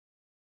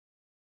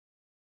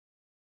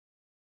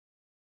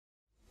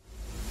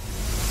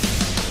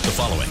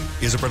following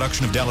is a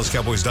production of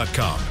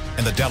DallasCowboys.com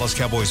and the Dallas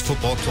Cowboys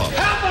Football Club.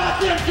 How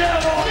about them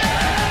Cowboys?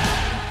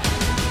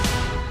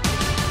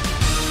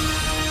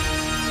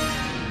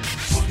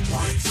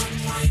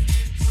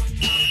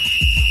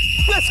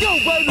 Let's go,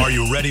 baby! Are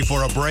you ready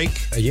for a break?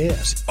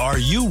 Yes. Are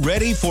you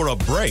ready for a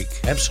break?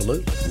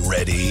 Absolutely.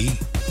 Ready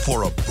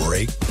for a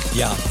break?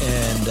 Yeah,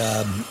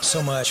 and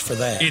so much for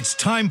that. It's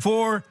time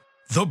for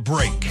The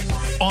Break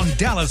on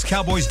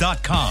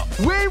DallasCowboys.com.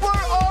 We were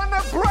on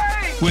the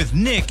break! With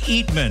Nick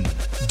Eatman,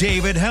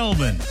 David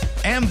Hellman,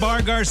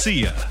 Ambar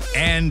Garcia,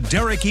 and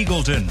Derek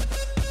Eagleton.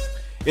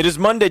 It is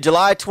Monday,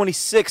 July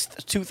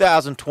 26th,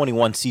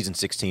 2021, Season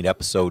 16,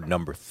 Episode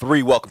number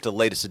 3. Welcome to the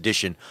latest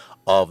edition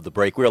of The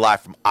Break. We're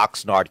live from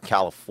Oxnard,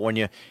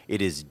 California.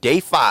 It is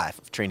Day 5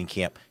 of Training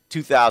Camp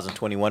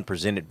 2021,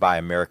 presented by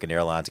American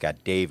Airlines.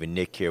 Got Dave and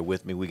Nick here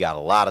with me. We got a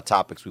lot of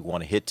topics we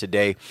want to hit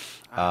today.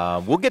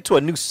 We'll get to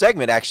a new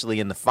segment, actually,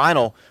 in the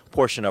final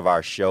portion of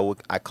our show.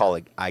 I call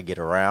it I Get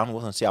Around.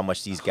 We'll see how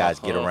much these guys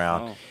get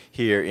around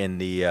here in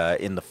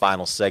the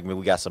final segment.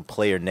 We got some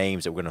player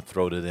names that we're going to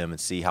throw to them and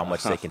see how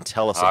much they can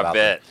tell us about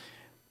them.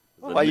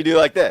 Why you do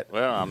like that?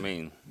 Well, I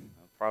mean,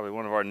 probably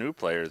one of our new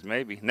players,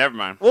 maybe. Never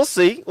mind. We'll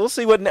see. We'll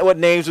see what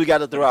names we got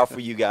to throw out for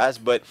you guys.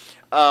 But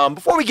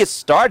before we get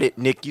started,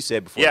 Nick, you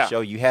said before the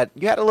show you had a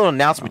little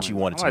announcement you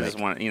wanted to make. I just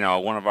want,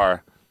 one of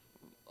our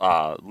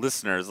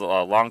listeners,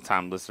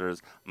 longtime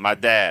listeners, my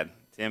dad,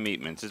 Tim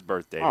Eatman, it's his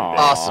birthday today.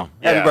 Awesome.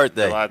 Yeah, Happy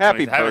birthday.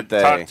 Happy birthday. I haven't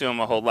talked to him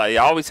a whole lot. It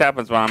always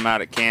happens when I'm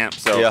out at camp.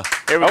 So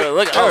here we go.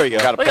 Look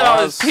at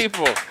all these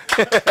people.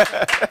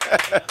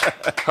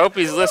 Hope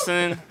he's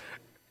listening.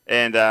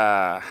 And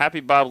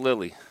happy Bob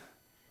Lilly.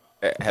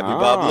 Happy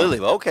Bob Lilly.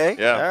 Okay.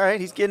 Yeah. All right.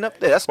 He's getting up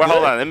there. That's well, good.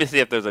 Hold on. Let me see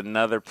if there's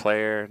another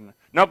player.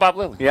 No, Bob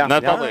Lilly. Yeah.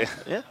 Bob Lilly.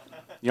 Yeah.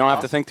 You don't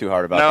have to think too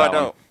hard about No, that I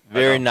don't. one.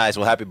 Very nice.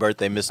 Well, happy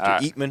birthday, Mr.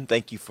 Eatman.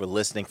 Thank you for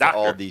listening for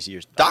all these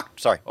years.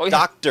 Dr.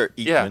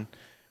 Eatman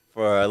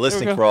for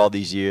listening for all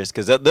these years,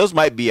 because those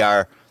might be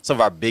some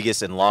of our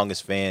biggest and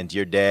longest fans.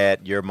 Your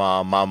dad, your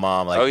mom, my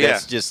mom.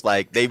 That's just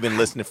like they've been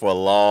listening for a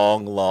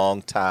long,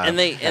 long time. And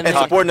they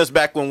supporting us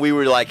back when we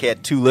were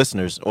had 2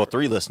 listeners or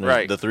 3 listeners,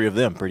 right. The 3 of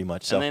them pretty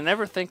much. So. And they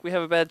never think we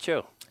have a bad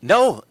show.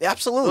 No,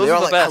 absolutely. They're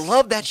all like, best. I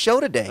love that show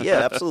today.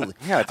 Yeah, absolutely.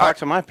 Yeah, I talked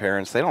to my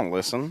parents. They don't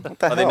listen. What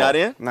the hell? Are they not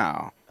in?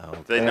 No. Oh,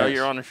 Do they know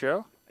you're on the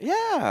show?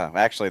 Yeah,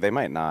 actually, they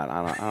might not.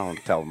 I don't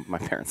tell my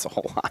parents a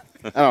whole lot.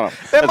 I don't know.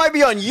 That might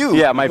be on you.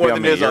 Yeah, it might be more on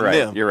than me. it is You're on right.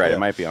 them. You're right. Yeah. It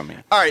might be on me.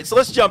 All right, so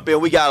let's jump in.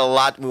 We got a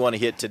lot we want to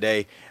hit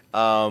today.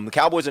 The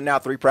Cowboys are now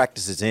 3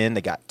 practices in.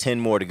 They got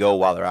 10 more to go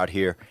while they're out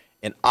here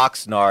in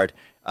Oxnard.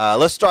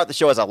 Let's start the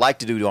show, as I like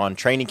to do on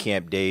training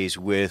camp days,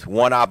 with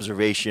one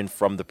observation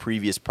from the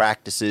previous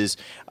practices.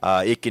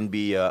 It can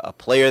be a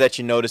player that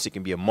you notice. It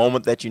can be a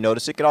moment that you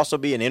notice. It can also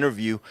be an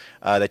interview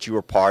that you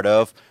were part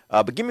of.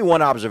 But give me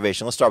one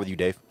observation. Let's start with you,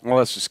 Dave. Well,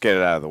 let's just get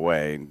it out of the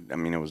way. I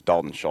mean, it was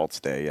Dalton Schultz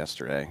Day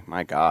yesterday.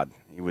 My God,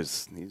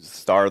 he's the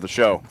star of the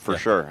show for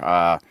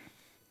sure.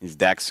 He's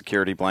Dak's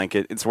security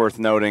blanket. It's worth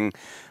noting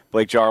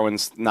Blake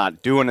Jarwin's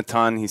not doing a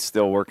ton. He's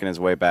still working his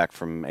way back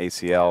from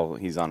ACL.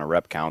 He's on a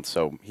rep count,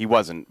 so he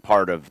wasn't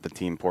part of the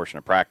team portion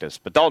of practice.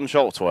 But Dalton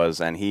Schultz was,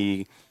 and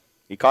he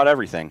caught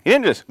everything. He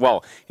didn't just,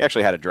 he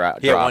actually had a drop.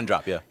 He had one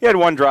drop, yeah. He had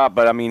one drop,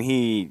 but, I mean,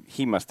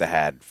 he must have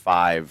had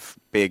 5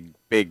 big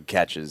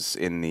catches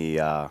in the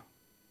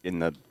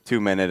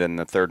 2-minute and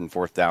the 3rd and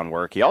 4th down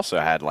work. He also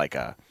had like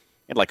a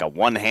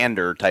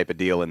one-hander type of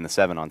deal in the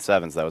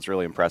 7-on-7s. That was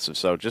really impressive.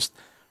 So just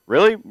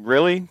really,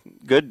 really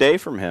good day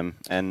from him,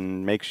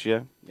 and makes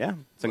you,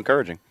 it's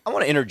encouraging. I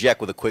want to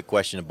interject with a quick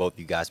question to both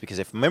you guys, because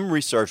if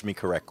memory serves me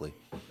correctly,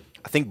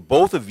 I think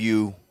both of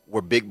you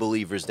were big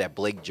believers that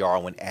Blake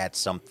Jarwin adds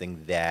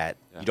something that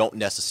you don't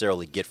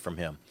necessarily get from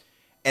him.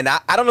 And I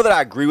don't know that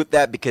I agree with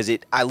that, because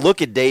I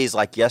look at days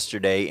like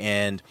yesterday,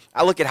 and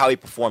I look at how he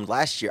performed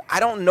last year.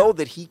 I don't know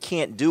that he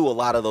can't do a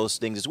lot of those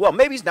things as well.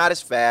 Maybe he's not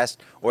as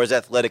fast or as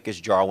athletic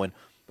as Jarwin,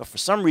 but for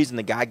some reason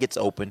the guy gets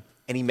open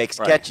and he makes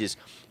catches.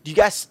 Do you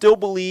guys still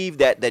believe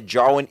that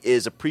Jarwin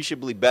is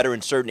appreciably better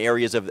in certain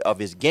areas of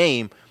his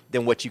game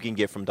than what you can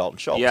get from Dalton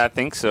Schultz? Yeah, I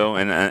think so.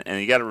 And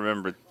you got to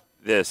remember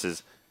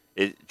this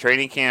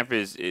training camp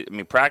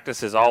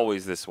practice is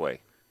always this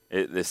way.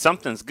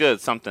 Something's good,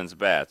 something's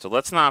bad. So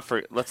let's not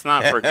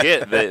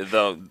forget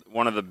the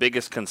one of the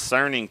biggest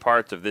concerning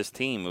parts of this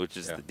team, which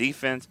is the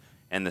defense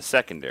and the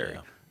secondary.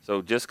 Yeah.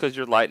 So just because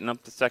you're lighting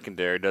up the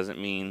secondary doesn't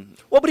mean.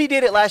 Well, but he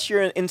did it last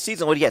year in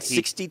season. What, he had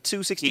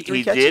 62,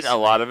 63 catches? He did. A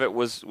lot of it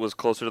was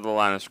closer to the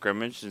line of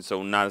scrimmage, and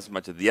so not as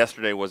much.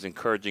 Yesterday was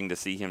encouraging to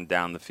see him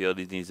down the field.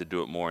 He needs to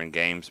do it more in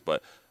games.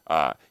 But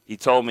he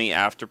told me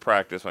after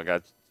practice, when I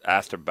got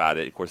asked about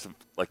it, of course,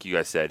 like you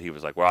guys said, he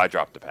was like, well, I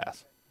dropped the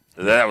pass.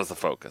 So that was the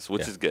focus,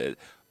 which is good.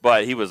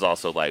 But he was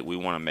also like, we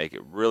want to make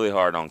it really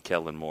hard on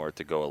Kellen Moore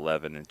to go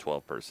 11 and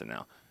 12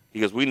 personnel.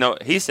 Because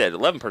he said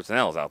 11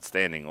 personnel is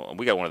outstanding.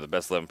 We got one of the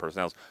best 11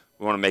 personnels.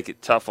 We want to make it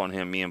tough on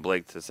him, me and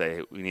Blake, to say,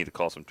 hey, we need to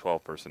call some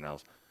 12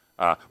 personnels.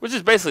 Which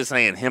is basically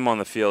saying him on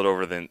the field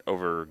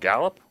over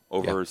Gallup,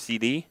 over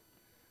CD.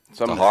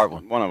 It's a hard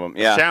one. One of them,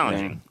 yeah.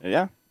 Challenging.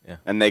 Yeah. Yeah.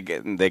 And they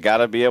got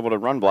to be able to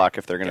run block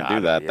if they're going to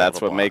do that.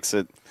 That's what makes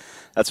it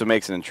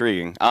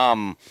intriguing.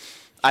 I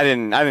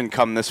didn't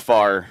come this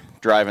far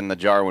driving the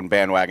Jarwin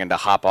bandwagon to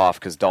hop off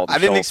because Dalton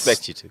Schultz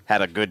expect you to.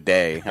 had a good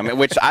day. I mean,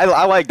 which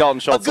I like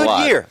Dalton Schultz a lot.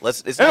 A good year.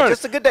 It's not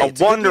just a good day.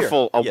 It's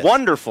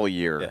wonderful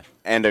year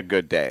and a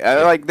good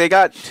day. Like they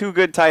got two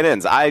good tight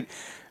ends. I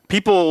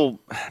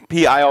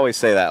always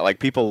say that. Like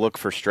people look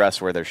for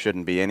stress where there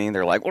shouldn't be any.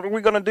 They're like, what are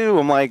we going to do?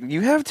 I'm like,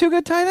 you have two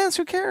good tight ends.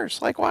 Who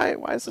cares? Like, why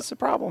is this a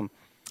problem?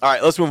 All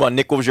right, let's move on.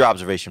 Nick, what was your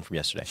observation from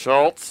yesterday?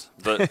 Schultz,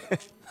 let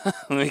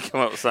me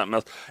come up with something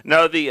else.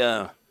 No,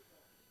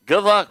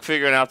 good luck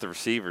figuring out the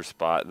receiver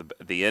spot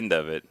at the end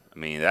of it. I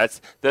mean,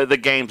 that's the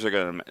games are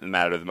going to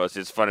matter the most.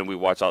 It's funny, we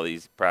watch all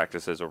these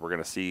practices where we're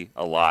going to see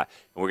a lot,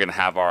 and we're going to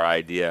have our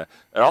idea.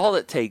 And all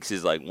it takes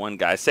is like one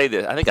guy. I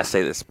think I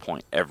say this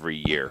point every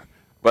year,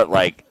 but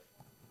like,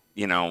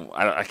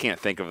 I can't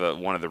think of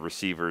one of the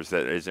receivers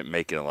that isn't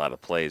making a lot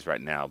of plays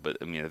right now. But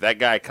I mean, if that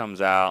guy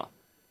comes out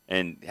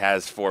and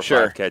has 4 or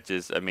 5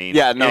 catches, I mean,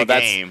 in a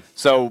game.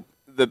 So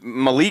the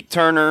Malik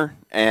Turner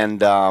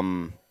and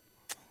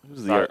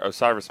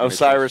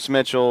Osiris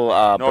Mitchell.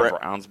 Noah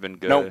Brown's been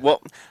good. No,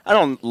 well, I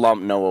don't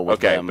lump Noah with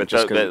them. But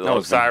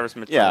Osiris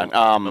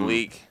Mitchell,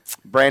 Malik.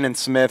 Brandon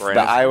Smith, the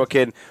Iowa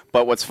kid.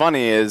 But what's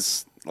funny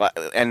is,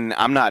 and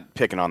I'm not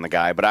picking on the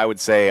guy, but I would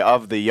say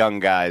of the young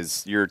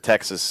guys, your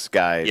Texas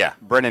guy,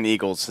 Brennan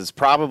Eagles, is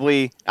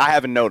probably, I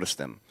haven't noticed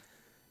him.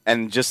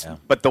 And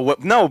but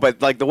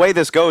the way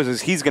this goes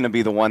is he's going to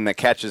be the one that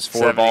catches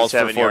 4 balls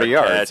for 40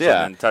 yards.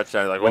 Yeah, and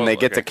touchdown. Like, when they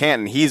get to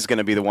Canton, he's going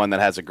to be the one that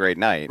has a great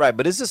night. Right,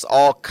 but is this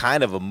all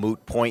kind of a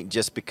moot point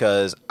just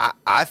because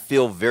I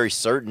feel very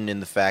certain in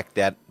the fact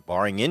that,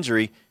 barring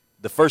injury,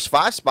 the first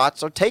 5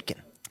 spots are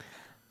taken?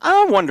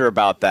 I wonder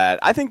about that.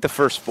 I think the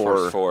first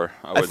four.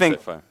 I think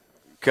say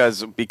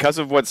 5. Because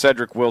of what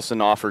Cedric Wilson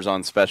offers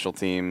on special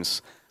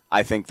teams,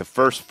 I think the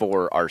first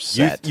 4 are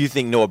set. You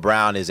think Noah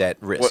Brown is at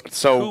risk?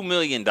 $2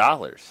 million.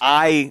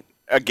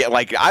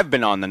 I've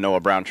been on the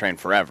Noah Brown train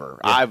forever.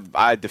 Yeah.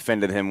 I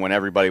defended him when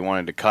everybody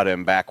wanted to cut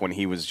him back when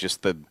he was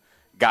just the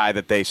guy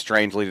that they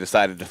strangely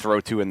decided to throw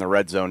to in the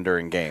red zone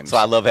during games. So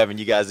I love having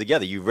you guys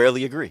together. You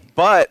rarely agree.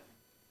 But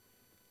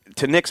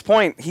to Nick's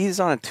point,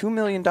 he's on a $2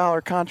 million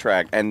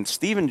contract, and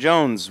Stephen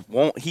Jones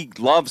he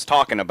loves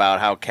talking about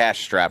how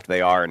cash-strapped they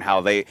are and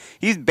how he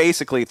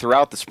basically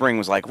throughout the spring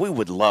was like, we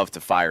would love to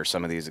fire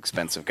some of these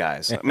expensive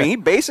guys. I mean, he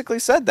basically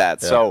said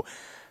that. Yeah. So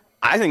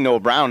I think Noah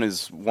Brown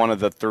is one of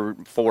the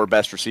 4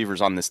 best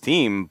receivers on this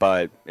team,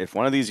 but if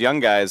one of these young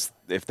guys,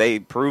 if they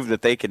prove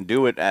that they can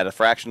do it at a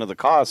fraction of the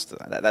cost,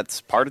 that's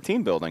part of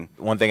team building.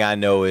 One thing I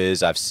know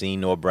is I've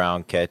seen Noah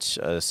Brown catch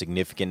a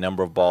significant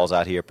number of balls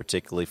out here,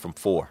 particularly from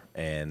 4,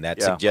 and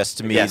that suggests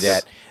to me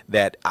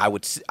that I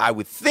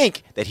would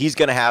think that he's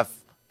going to have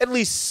at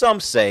least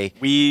some say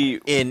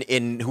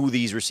in who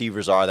these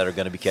receivers are that are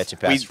going to be catching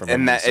passes from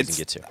him when the season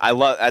gets here. I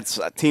love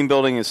team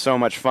building is so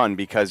much fun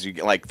because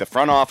the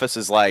front office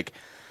is like,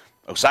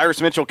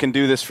 Osiris Mitchell can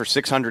do this for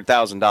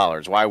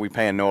 $600,000. Why are we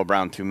paying Noah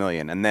Brown $2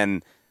 million? And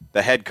then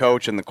the head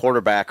coach and the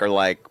quarterback are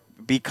like,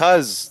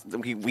 because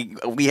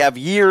we have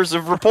years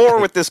of rapport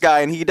with this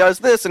guy, and he does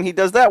this and he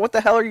does that. What the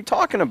hell are you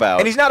talking about?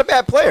 And he's not a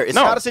bad player. It's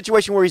not a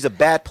situation where he's a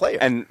bad player.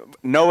 And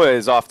Noah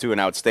is off to an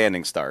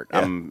outstanding start.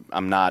 Yeah.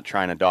 I'm not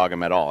trying to dog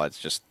him at all. It's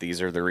just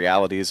these are the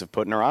realities of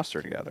putting a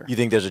roster together. You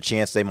think there's a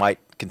chance they might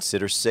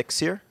consider 6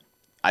 here?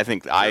 I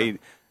think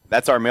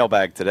that's our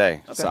mailbag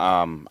today. Okay. So,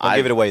 I'll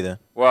give it away then.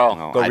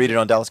 Well, go read it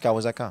on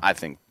DallasCowboys.com. I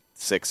think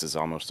 6 is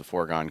almost a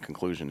foregone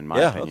conclusion in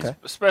my opinion. Okay.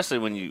 Especially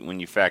when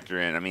you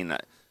factor in, I mean,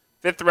 that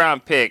 5th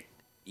round pick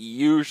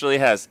usually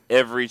has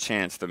every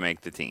chance to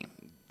make the team.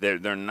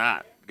 They're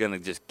not going to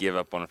just give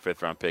up on a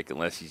 5th round pick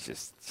unless he's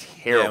just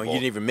terrible. You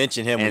didn't even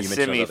mention him when you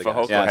mentioned Simi other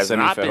guys. Fehoko has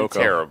not been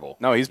terrible.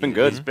 No, he's been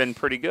good. He's been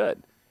pretty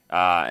good.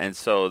 And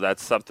so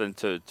that's something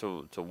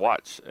to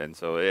watch. And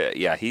so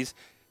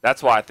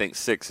that's why I think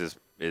 6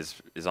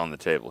 is on the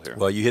table here.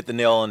 Well, you hit the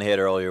nail on the head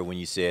earlier when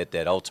you said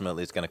that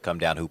ultimately it's going to come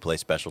down to who plays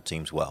special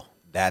teams well.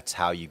 That's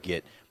how you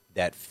get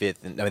that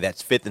 5th and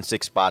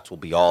 6th spots will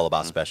be all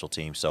about special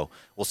teams. So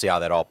we'll see how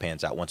that all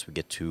pans out once we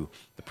get to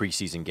the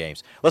preseason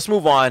games. Let's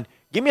move on.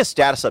 Give me a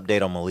status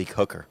update on Malik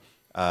Hooker,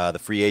 the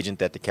free agent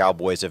that the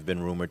Cowboys have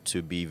been rumored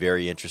to be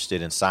very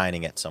interested in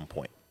signing at some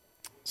point.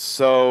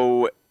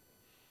 So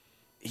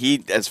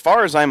as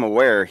far as I'm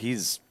aware,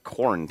 he's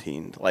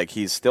quarantined. Like,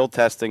 he's still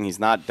testing. He's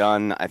not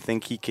done. I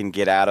think he can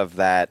get out of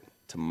that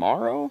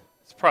tomorrow.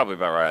 It's probably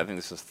about right. I think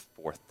this is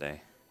the 4th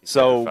day.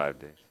 So 5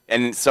 days.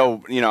 And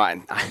so,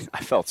 I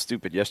felt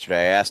stupid yesterday.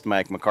 I asked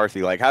Mike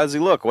McCarthy, like, how does he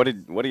look? What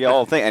do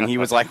y'all think? And he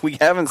was like, we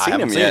haven't seen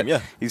him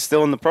yet. He's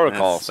still in the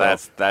protocol.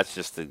 That's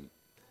just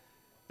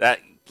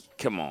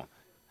come on.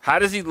 How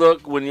does he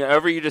look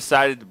whenever you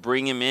decided to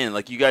bring him in?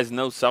 Like, you guys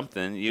know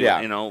something.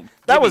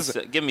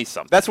 Give me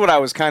something. That's what I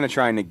was kind of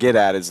trying to get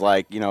at is,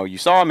 like, you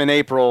saw him in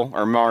April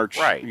or March.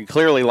 Right. You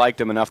clearly liked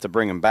him enough to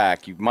bring him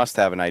back. You must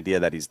have an idea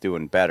that he's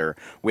doing better,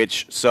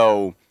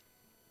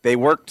 they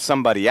worked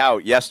somebody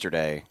out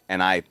yesterday,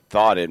 and I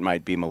thought it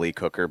might be Malik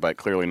Hooker, but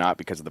clearly not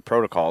because of the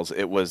protocols.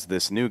 It was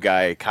this new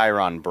guy,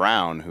 Kyron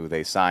Brown, who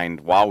they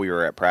signed while we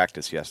were at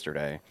practice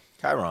yesterday.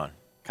 Chiron.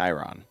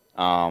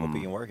 Hope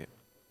you can work it.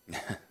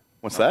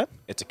 What's that?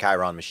 It's a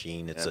Chiron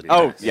machine. It's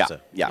a yeah.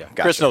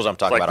 Gotcha. Chris knows what I'm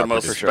talking It's like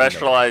about. the most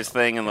specialized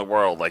thing in the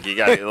world. Like you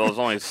got there's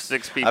only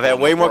 6 people. I've had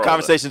in way the more world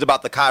conversations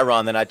about the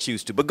Chiron than I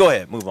choose to. But go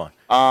ahead, move on.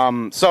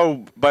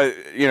 But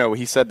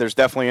he said there's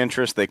definitely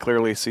interest. They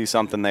clearly see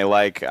something they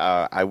like.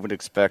 I would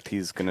expect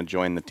he's going to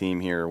join the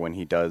team here when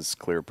he does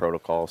clear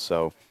protocol.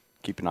 So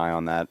keep an eye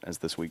on that as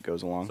this week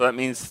goes along. So that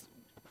means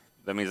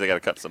they got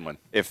to cut someone.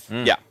 If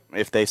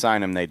they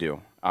sign him, they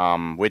do.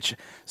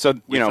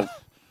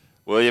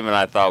 William and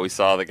I thought we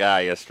saw the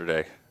guy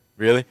yesterday.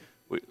 Really?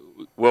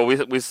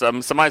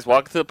 Somebody's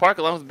walking through the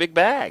parking lot with a big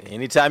bag.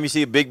 Anytime you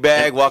see a big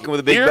bag walking with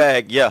a big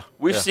bag,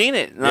 we've seen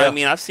it. Yeah. I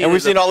mean, I've seen, and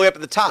we've seen it all the way up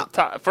at the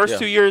top. First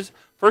 2 years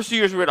we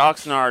were at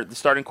Oxnard. The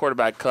starting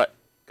quarterback got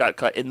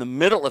cut in the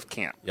middle of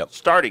camp. Yep.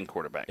 Starting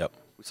quarterback. Yep.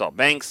 We saw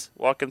Banks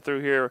walking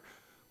through here.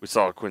 We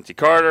saw Quincy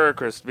Carter,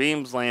 Chris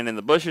Beams laying in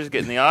the bushes,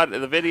 getting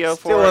the video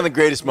Still one of the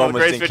greatest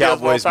moments in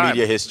Cowboys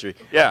media history.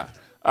 Yeah.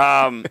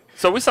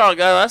 So we saw a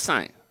guy last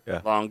night. Yeah.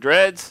 Long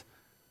dreads.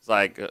 It's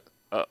like,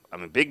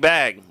 big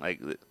bag.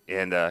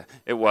 And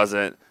it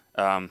wasn't.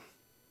 It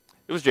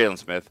was Jalen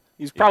Smith.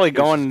 He's probably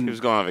going. He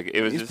was going on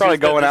vacation. He's probably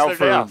going out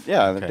for the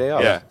day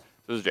off. Yeah.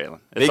 It was Jalen.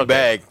 Big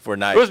bag for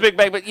night. It was a big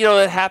bag, but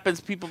it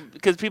happens.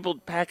 Because people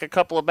pack a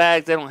couple of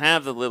bags, they don't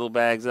have the little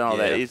bags and all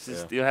that. It's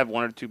just you have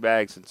 1 or 2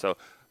 bags, and so.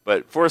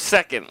 But for a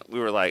second, we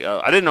were like,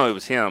 I didn't know it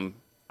was him.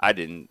 I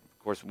didn't.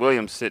 Of course,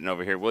 William's sitting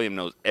over here. William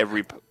knows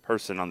every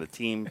person on the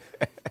team.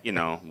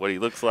 What he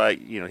looks like.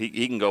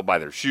 He can go by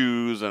their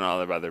shoes and all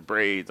that, by their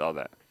braids, all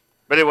that.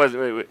 But it was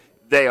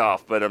day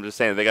off. But I'm just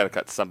saying they got to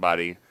cut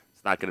somebody.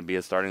 It's not going to be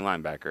a starting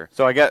linebacker.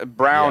 So I got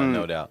Brown. Yeah,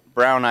 no doubt.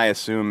 Brown, I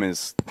assume,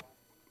 is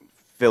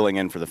filling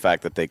in for the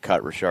fact that they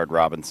cut Rashard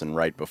Robinson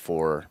right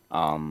before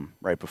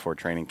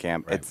training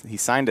camp. Right. He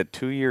signed a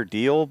 2-year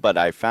deal, but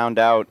I found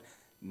out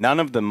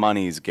none of the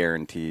money's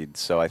guaranteed.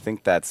 So I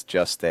think that's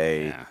just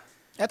a. Yeah.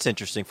 That's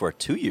interesting for a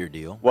 2-year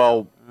deal.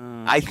 Well,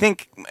 I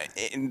think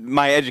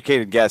my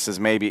educated guess is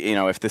maybe,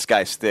 if this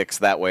guy sticks,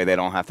 that way they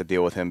don't have to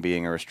deal with him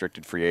being a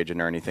restricted free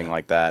agent or anything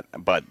like that.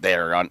 But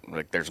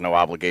there's no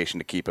obligation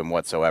to keep him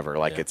whatsoever.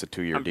 It's a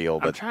 2-year deal.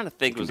 I'm But trying to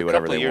think. It was do a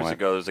whatever couple of they years want.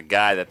 ago. There was a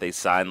guy that they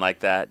signed like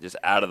that, just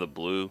out of the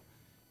blue,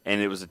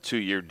 and it was a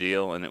 2-year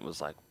deal, and it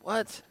was like,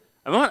 what?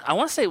 I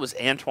want to say it was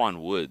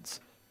Antoine Woods.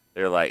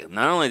 They're like,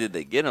 not only did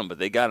they get him, but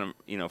they got him,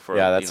 for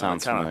that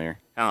sounds familiar.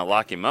 Kind of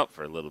lock him up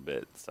for a little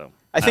bit. So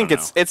I think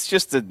don't know. it's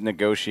just a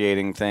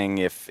negotiating thing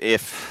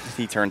if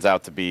he turns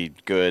out to be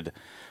good.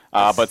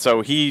 But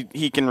so he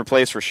can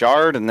replace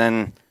Rashard, and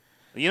then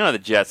the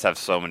Jets have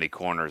so many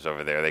corners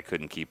over there, they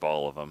couldn't keep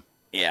all of them.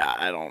 yeah,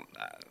 I don't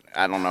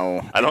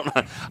know. I don't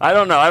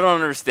know. I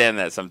don't understand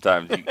that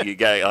sometimes. You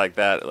got like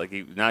that, like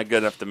he's not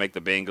good enough to make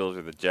the Bengals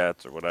or the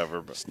Jets or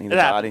whatever. But Just need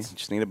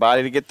a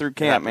body to get through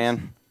camp,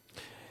 man.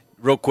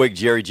 Real quick,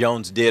 Jerry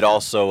Jones did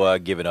also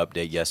give an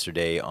update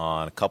yesterday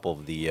on a couple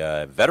of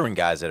the veteran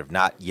guys that have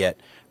not yet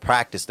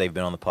practiced. They've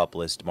been on the PUP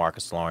list,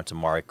 Marcus Lawrence and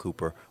Amari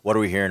Cooper. What are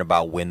we hearing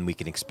about when we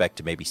can expect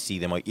to maybe see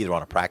them either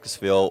on a practice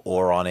field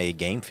or on a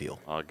game field?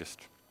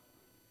 August,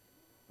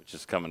 which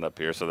is coming up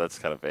here, so that's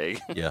kind of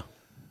vague. Yeah.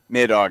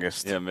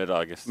 Mid-August. Yeah,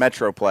 mid-August.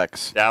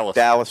 Metroplex.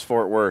 Dallas.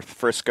 Fort Worth,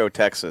 Frisco,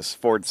 Texas,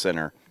 Ford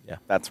Center. Yeah.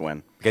 That's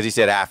when. Because he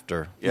said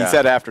after. Yeah. He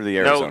said after the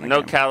Arizona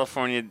No game.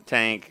 California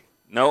tank,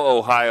 no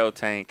Ohio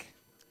tank,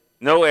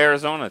 no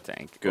Arizona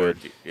tank. Good.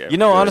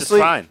 Honestly,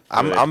 It's fine.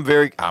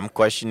 I'm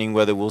questioning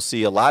whether we'll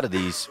see a lot of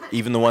these,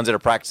 even the ones that are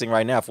practicing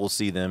right now. If we'll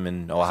see them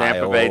in Ohio,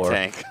 Tampa Bay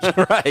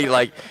tank. right?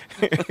 Like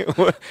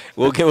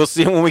we'll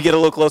see them when we get a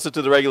little closer to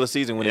the regular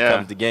season when it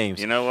comes to games.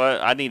 You know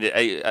what? I need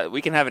it.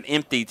 We can have an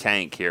empty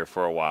tank here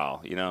for a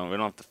while. We don't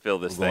have to fill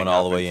this We're thing going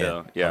all up the way until,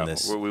 in Yeah, on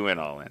this. we went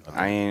all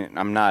in.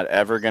 I'm not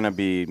ever gonna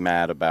be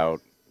mad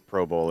about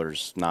Pro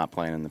Bowlers not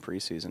playing in the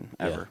preseason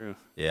ever.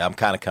 Yeah, I'm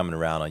kind of coming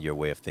around on your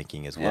way of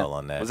thinking as well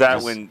on that. Was that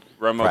Just when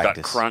Romo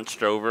practice. got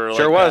crunched over?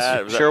 Sure like was.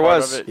 That? Was that Sure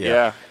part was. of it?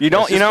 Yeah. You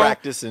don't, Let's just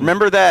practice and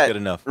remember that? good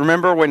enough.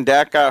 Remember when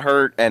Dak got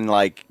hurt and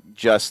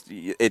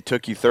it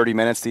took you 30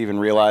 minutes to even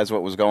realize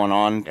what was going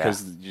on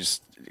because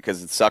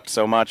it sucked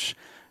so much.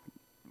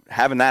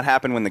 Having that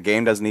happen when the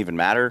game doesn't even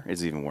matter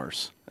is even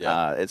worse.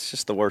 Yeah. It's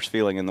just the worst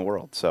feeling in the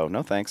world. So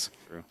no thanks.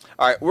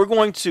 All right, we're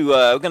going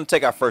to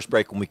take our first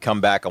break. When we come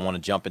back, I want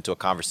to jump into a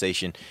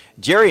conversation.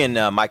 Jerry and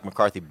Mike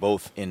McCarthy,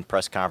 both in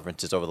press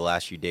conferences over the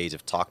last few days,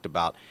 have talked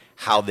about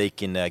how they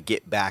can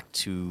get back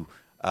to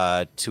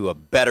a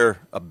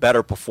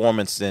better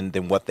performance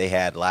than what they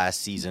had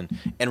last season,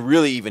 and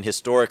really even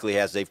historically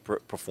as they've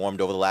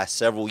performed over the last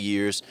several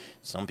years.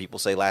 Some people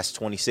say last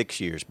 26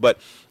 years,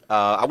 but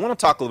I want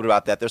to talk a little bit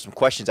about that. There's some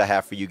questions I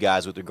have for you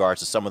guys with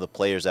regards to some of the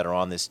players that are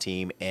on this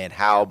team and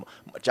how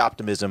much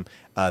optimism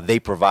they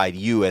provide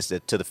you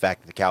to the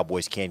fact that the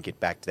Cowboys can get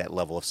back to that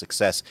level of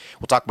success.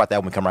 We'll talk about that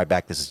when we come right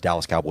back. This is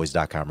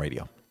DallasCowboys.com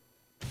radio.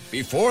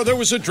 Before there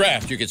was a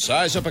draft, you could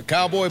size up a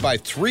cowboy by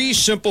 3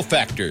 simple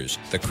factors: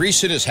 the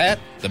crease in his hat,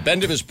 the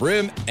bend of his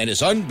brim, and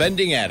his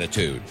unbending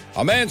attitude.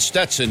 A man's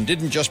Stetson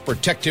didn't just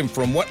protect him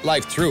from what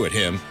life threw at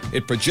him,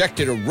 it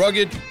projected a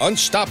rugged,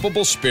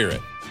 unstoppable spirit.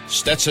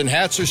 Stetson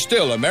hats are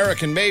still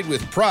American-made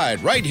with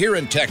pride right here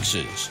in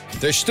Texas.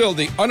 They're still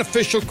the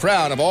unofficial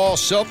crown of all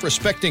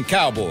self-respecting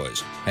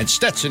cowboys, and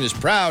Stetson is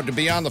proud to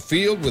be on the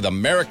field with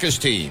America's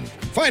team.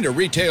 Find a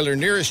retailer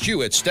nearest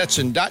you at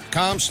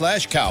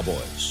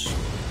stetson.com/cowboys.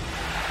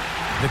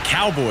 The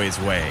Cowboys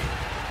way,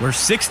 where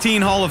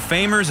 16 Hall of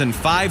Famers and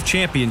 5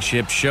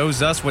 championships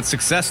shows us what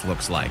success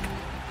looks like.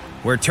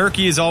 Where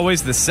turkey is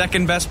always the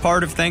second best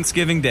part of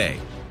Thanksgiving Day.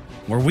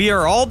 Where we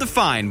are all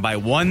defined by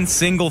one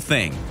single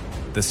thing,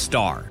 the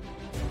star.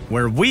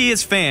 Where we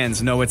as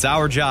fans know it's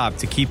our job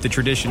to keep the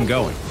tradition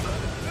going.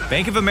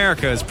 Bank of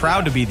America is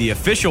proud to be the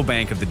official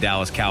bank of the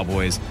Dallas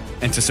Cowboys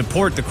and to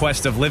support the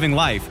quest of living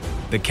life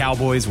the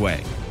Cowboys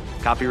way.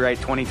 Copyright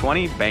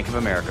 2020, Bank of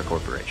America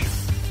Corporation.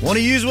 Want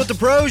to use what the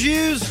pros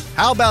use?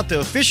 How about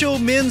the official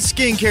men's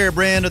skincare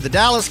brand of the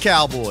Dallas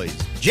Cowboys,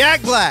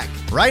 Jack Black?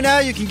 Right now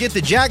you can get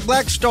the Jack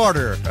Black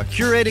Starter, a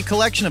curated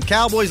collection of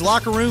Cowboys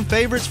locker room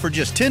favorites for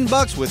just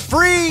 $10 with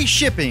free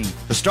shipping.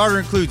 The starter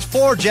includes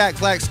 4 Jack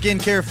Black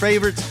skincare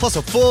favorites plus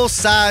a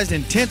full-sized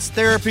intense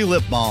therapy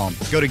lip balm.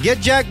 Go to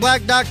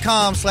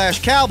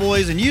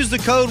getjackblack.com/cowboys and use the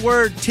code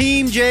word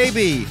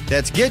TEAMJB.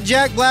 That's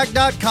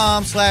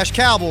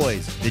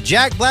getjackblack.com/cowboys. The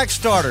Jack Black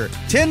Starter,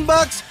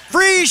 $10,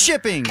 free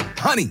shipping.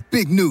 Honey,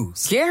 big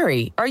news.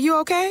 Gary, are you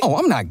okay? Oh,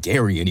 I'm not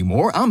Gary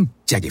anymore. I'm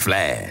Jackie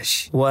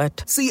Flash.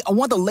 What? See, I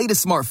want the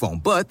latest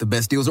smartphone, but the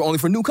best deals are only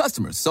for new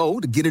customers. So,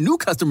 to get a new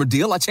customer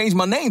deal, I changed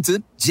my name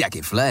to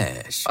Jackie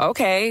Flash.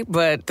 Okay,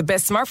 but the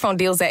best smartphone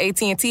deals at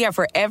AT&T are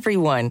for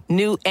everyone,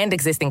 new and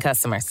existing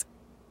customers.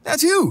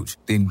 That's huge.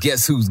 Then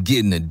guess who's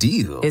getting a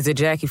deal? Is it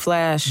Jackie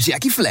Flash?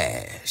 Jackie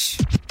Flash.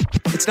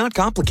 It's not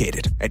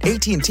complicated. At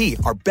AT&T,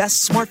 our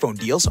best smartphone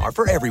deals are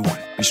for everyone.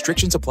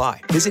 Restrictions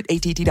apply. Visit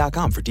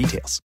att.com for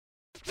details.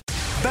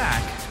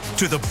 Back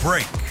to the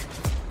break.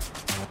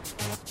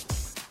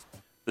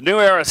 The New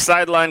Era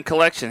Sideline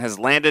Collection has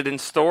landed in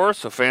stores,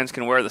 so fans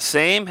can wear the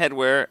same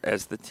headwear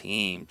as the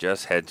team.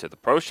 Just head to the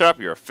Pro Shop,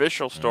 your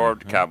official store of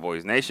the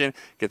Cowboys Nation.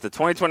 Get the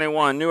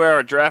 2021 New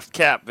Era Draft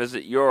Cap.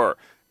 Visit your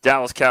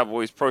Dallas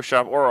Cowboys Pro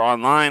Shop or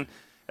online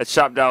at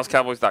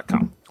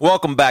shopdallascowboys.com.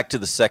 Welcome back to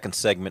the second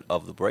segment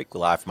of the break.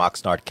 We're live from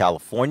Oxnard,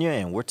 California,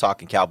 and we're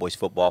talking Cowboys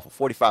football for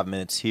 45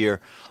 minutes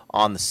here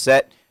on the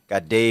set.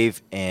 Got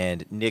Dave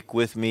and Nick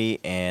with me,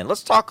 and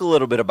let's talk a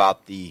little bit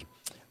about the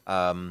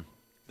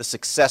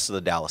success of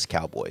the Dallas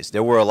Cowboys.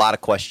 There were a lot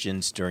of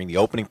questions during the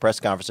opening press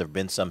conference. There have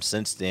been some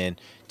since then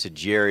to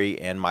Jerry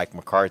and Mike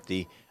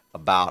McCarthy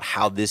about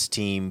how this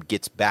team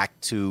gets back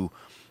to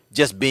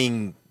just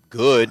being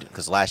good,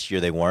 because last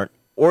year they weren't,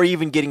 or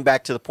even getting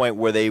back to the point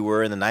where they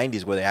were in the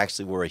 90s where they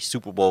actually were a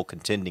Super Bowl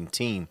contending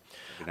team.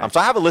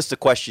 So I have a list of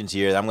questions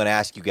here that I'm going to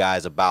ask you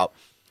guys about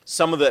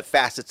some of the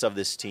facets of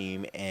this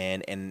team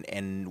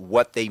and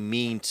what they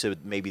mean to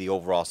maybe the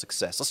overall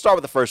success. Let's start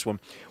with the first one.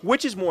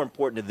 Which is more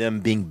important to them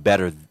being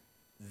better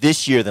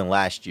this year than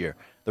last year?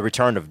 The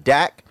return of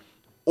Dak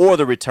or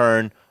the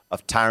return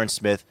of Tyron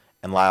Smith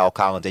and Lyle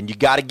Collins? And you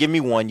got to give me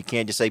one. You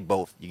can't just say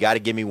both. You got to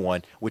give me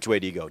one. Which way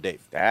do you go,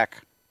 Dave?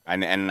 Dak.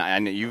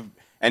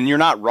 And you're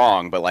not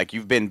wrong, but like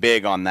you've been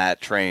big on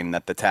that train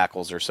that the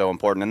tackles are so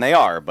important, and they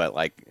are. But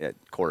like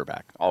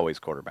quarterback, always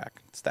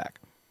quarterback. It's Dak.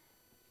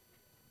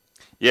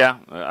 Yeah,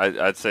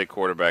 I'd say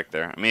quarterback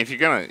there. I mean, if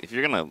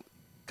you're gonna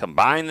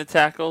combine the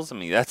tackles, I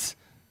mean that's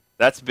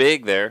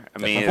big there. I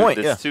mean,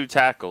 it's 2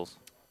 tackles,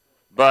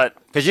 but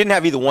because you didn't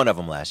have either one of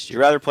them last year.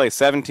 You'd rather play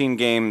 17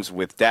 games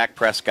with Dak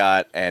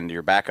Prescott and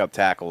your backup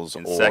tackles,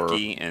 and or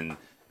Secchi and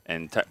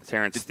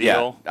Terrence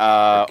Steele,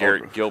 or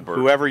Garrett Gilbert,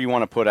 whoever you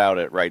want to put out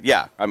it right.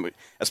 Yeah, I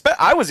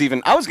was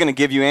going to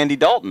give you Andy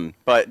Dalton,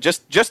 but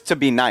just to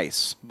be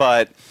nice,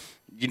 but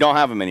you don't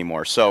have him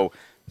anymore. So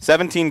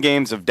 17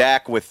 games of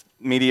Dak with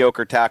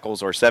mediocre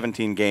tackles, or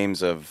 17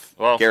 games of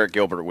Garrett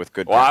Gilbert with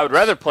good tackles. Well, I would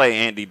rather play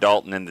Andy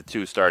Dalton than the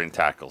 2 starting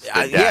tackles.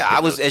 I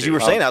was, as you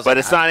were saying, I was but like,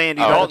 it's not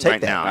Andy Dalton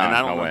right now. And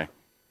I don't no way.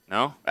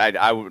 No?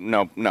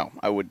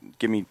 I would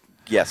give me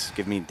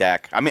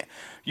Dak. I mean,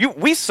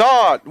 we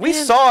saw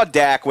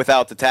Dak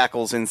without the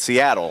tackles in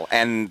Seattle,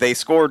 and they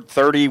scored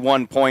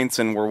 31 points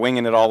and were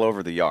winging it all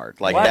over the yard.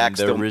 Like Dak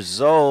still.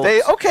 Results.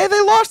 They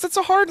lost. It's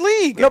a hard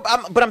league. No,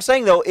 but I'm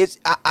saying though,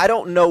 I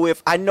don't know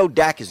if I know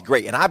Dak is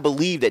great, and I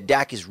believe that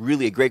Dak is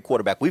really a great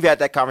quarterback. We've had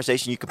that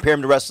conversation. You compare him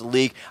to the rest of the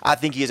league. I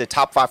think he is a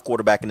top 5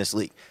 quarterback in this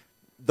league.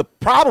 The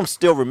problem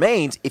still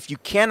remains, if you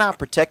cannot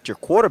protect your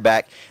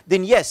quarterback,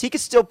 then yes, he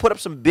could still put up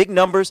some big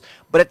numbers,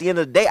 but at the end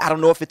of the day, I don't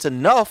know if it's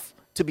enough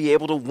to be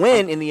able to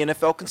win in the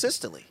NFL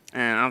consistently.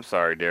 And I'm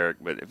sorry, Derek,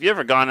 but have you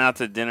ever gone out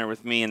to dinner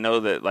with me and know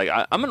that, like,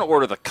 I'm going to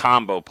order the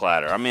combo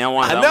platter? I mean, I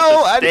want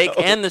the steak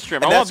and the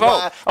shrimp. I want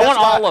both. I want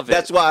all of it.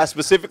 That's why I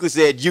specifically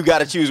said you got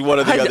to choose one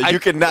or the other. You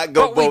cannot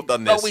go both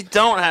on this. But we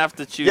don't have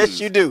to choose.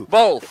 Yes, you do.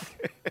 Both.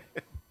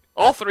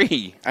 All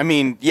three. I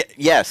mean,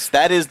 yes,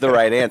 that is the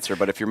right answer.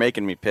 But if you're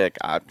making me pick,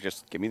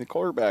 just give me the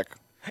quarterback.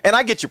 And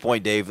I get your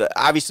point, Dave.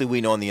 Obviously,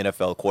 we know in the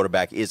NFL,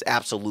 quarterback is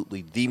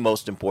absolutely the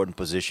most important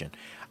position.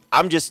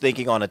 I'm just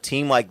thinking on a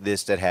team like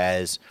this that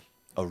has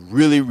a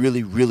really,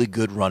 really, really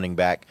good running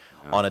back,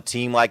 on a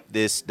team like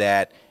this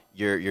that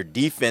your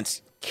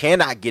defense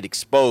cannot get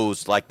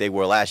exposed like they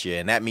were last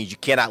year, and that means you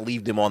cannot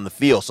leave them on the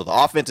field. So the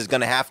offense is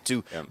going to have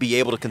to be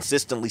able to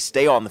consistently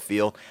stay on the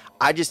field.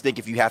 I just think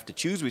if you have to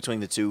choose between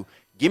the two,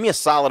 give me a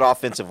solid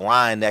offensive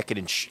line that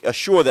can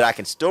assure that I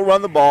can still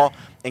run the ball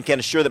and can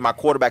assure that my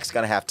quarterback's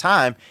going to have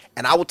time,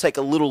 and I will take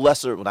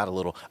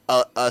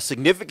a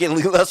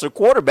significantly lesser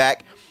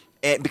quarterback,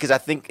 and because I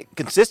think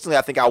consistently,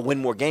 I think I'll win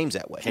more games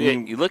that way.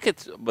 You look at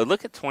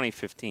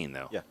 2015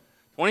 though. Yeah,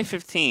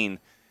 2015.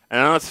 And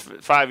I know it's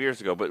 5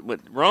 years ago, but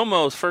with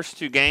Romo's first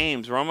two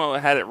games,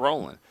 Romo had it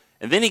rolling.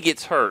 And then he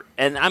gets hurt.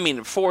 And,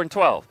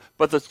 4-12.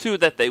 But the two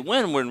that they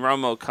win when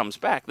Romo comes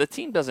back, the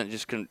team doesn't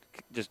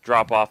just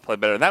drop off, play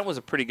better. That was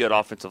a pretty good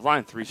offensive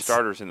line, 3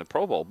 starters in the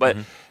Pro Bowl. But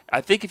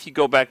I think if you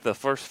go back to the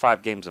first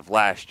 5 games of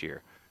last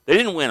year, they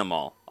didn't win them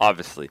all,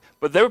 obviously,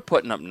 but they were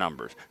putting up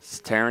numbers.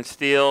 Terrence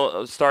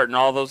Steele starting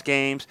all those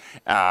games.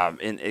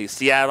 In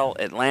Seattle,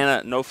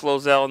 Atlanta, no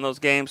Flozell in those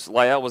games.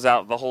 Lyle was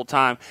out the whole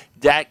time.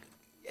 Dak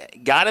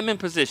got him in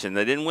position.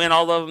 They didn't win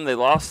all of them. They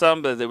lost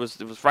some, but it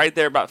was right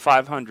there about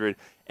 500,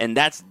 and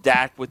that's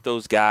Dak with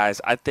those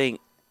guys. I think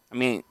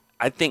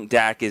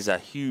Dak is a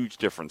huge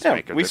difference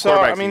maker. We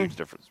saw. A huge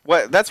difference.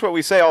 That's what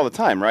we say all the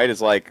time, right?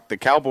 Is like the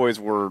Cowboys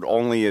were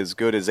only as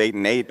good as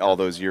 8-8 all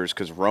those years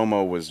because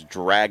Romo was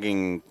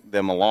dragging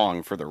them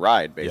along for the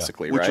ride,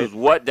 basically, Which right? was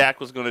what Dak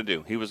was going to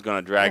do. He was going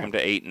to drag them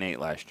to 8-8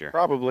 last year.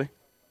 Probably.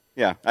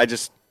 Yeah.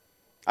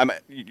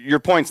 Your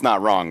point's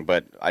not wrong,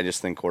 but I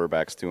just think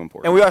quarterback's too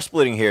important. And we are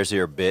splitting hairs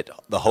here a bit.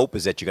 The hope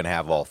is that you're going to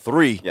have all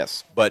three.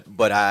 Yes. But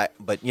I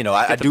do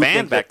band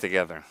think back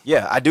together.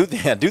 Yeah, I do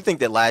think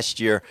that last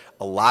year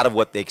a lot of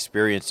what they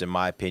experienced, in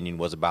my opinion,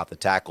 was about the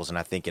tackles, and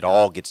I think it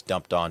all gets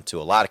dumped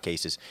onto a lot of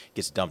cases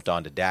gets dumped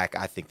onto Dak.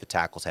 I think the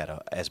tackles had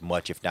as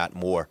much, if not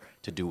more,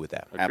 to do with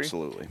that. Agreed.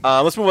 Absolutely.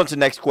 Let's move on to the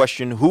next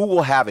question. Who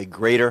will have a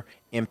greater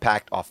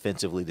impact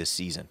offensively this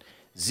season,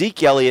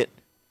 Zeke Elliott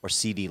or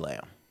CeeDee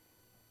Lamb?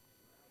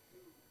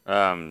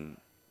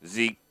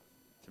 Zeke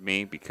to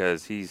me,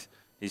 because he's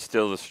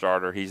still the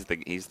starter. He's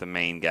the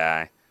main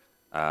guy,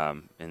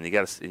 and you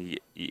got to.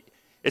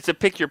 It's a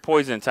pick your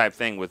poison type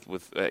thing with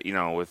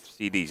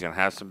CD. He's gonna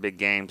have some big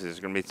games. There's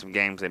gonna be some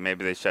games that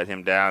maybe they shut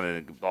him down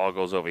and the ball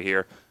goes over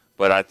here.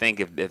 But I think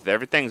if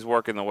everything's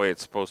working the way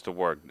it's supposed to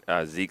work,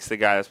 Zeke's the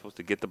guy that's supposed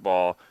to get the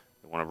ball.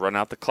 They want to run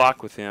out the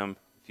clock with him.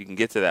 If you can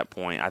get to that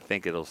point, I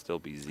think it'll still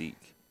be Zeke.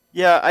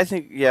 Yeah, I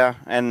think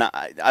and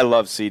I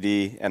love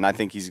CD, and I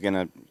think he's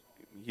gonna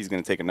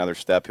take another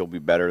step. He'll be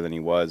better than he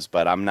was,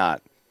 but I'm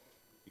not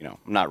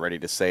ready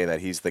to say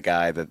that he's the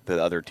guy that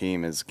the other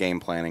team is game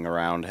planning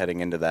around heading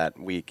into that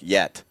week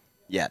yet.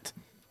 Maybe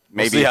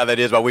we'll see how that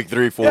is by week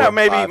 3, 4. Yeah,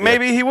 5,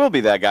 maybe he will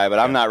be that guy, but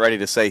I'm not ready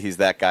to say he's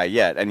that guy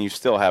yet. And you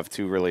still have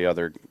two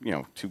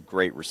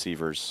great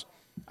receivers.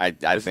 I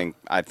think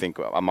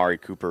Amari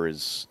Cooper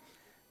is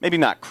maybe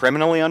not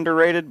criminally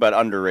underrated, but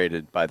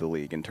underrated by the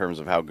league in terms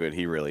of how good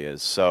he really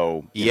is.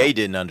 So EA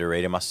didn't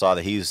underrate him. I saw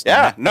that he was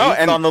and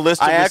on the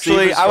list of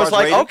receivers. I was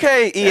like,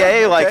 okay,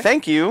 EA,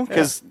 thank you,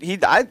 because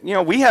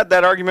we had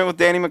that argument with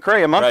Danny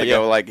McCray a month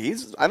ago. Like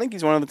I think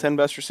he's one of the 10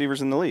 best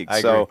receivers in the league. I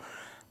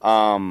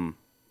agree.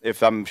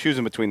 If I'm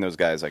choosing between those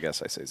guys, I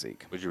guess I say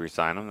Zeke. Would you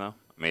resign him though?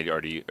 Or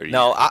do you?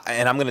 No,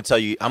 and I'm going to tell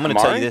you. I'm going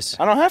to tell you this.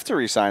 I don't have to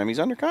resign him. He's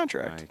under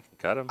contract.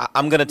 Cut him.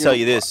 I'm going to tell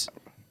you this.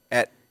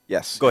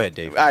 Yes. Go ahead,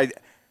 Dave.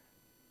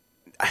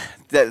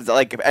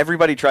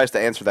 Everybody tries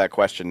to answer that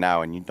question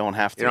now, and you don't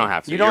have to. You don't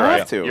have to. You don't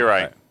have to. You're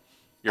right.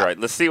 You're right.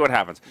 Let's see what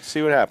happens.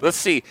 Let's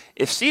see.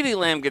 If CeeDee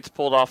Lamb gets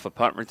pulled off a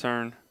punt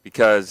return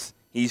because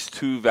he's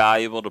too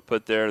valuable to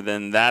put there,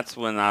 then that's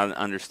when I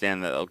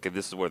understand that, okay,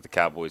 this is what the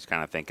Cowboys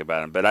kind of think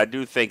about him. But I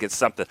do think it's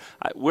something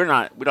we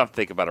don't have to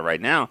think about it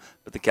right now,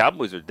 but the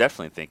Cowboys are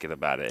definitely thinking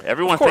about it.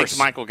 Everyone thinks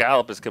Michael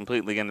Gallup is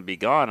completely going to be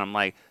gone. I'm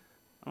like,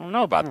 I don't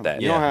know about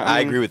that. Yeah, I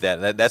agree with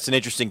that. That's an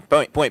interesting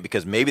point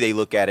because maybe they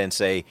look at it and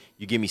say,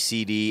 you give me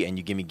CD and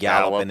you give me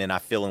Gallup, and then I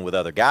fill in with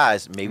other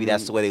guys. Maybe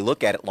that's the way they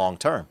look at it long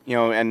term.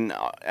 And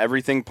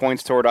everything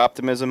points toward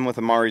optimism with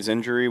Amari's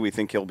injury. We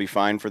think he'll be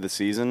fine for the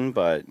season,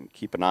 but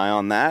keep an eye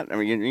on that. I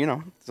mean,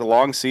 it's a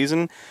long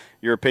season.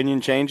 Your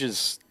opinion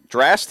changes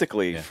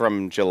drastically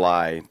from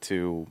July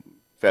to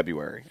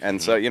February.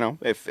 And so,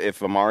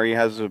 if Amari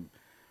has a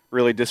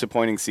really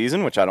disappointing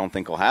season, which I don't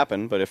think will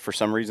happen, but if for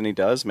some reason he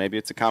does, maybe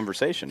it's a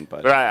conversation.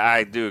 But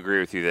I do agree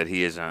with you that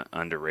he is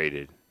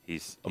underrated.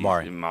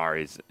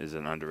 Amari is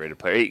an underrated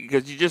player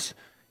because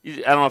I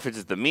don't know if it's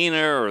his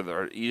demeanor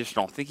or you just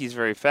don't think he's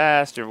very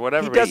fast or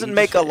whatever. He doesn't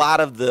make a lot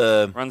of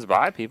the runs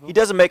by people. He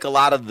doesn't make a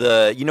lot of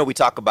the. We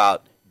talk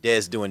about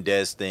Dez doing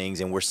Dez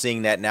things, and we're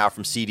seeing that now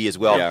from CD as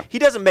well. Yeah. He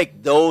doesn't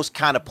make those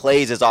kind of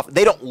plays as often.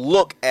 They don't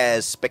look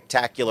as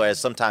spectacular as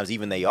sometimes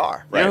even they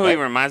are. You know who he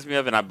reminds me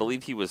of, and I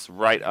believe he was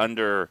right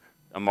under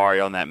Amari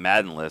on that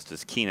Madden list,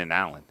 is Keenan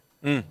Allen.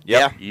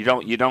 Yeah. You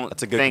don't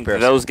That's a good think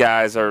comparison. those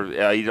guys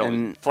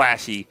are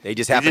flashy. They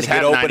just happen to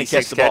get open and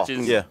catch the ball.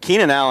 catches. Yeah.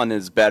 Keenan Allen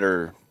is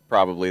better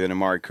probably than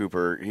Amari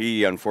Cooper.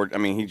 He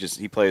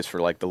he plays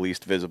for like the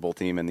least visible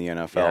team in the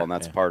NFL, and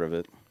that's part of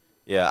it.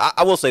 Yeah,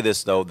 I will say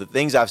this though: the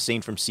things I've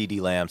seen from CeeDee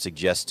Lamb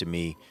suggest to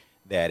me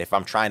that if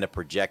I'm trying to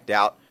project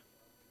out,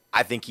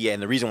 I think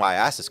and the reason why I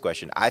asked this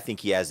question, I think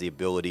he has the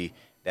ability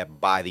that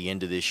by the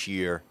end of this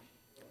year,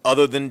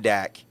 other than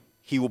Dak,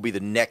 he will be the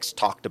next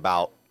talked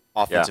about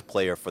offensive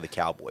player for the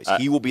Cowboys.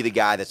 He will be the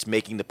guy that's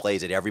making the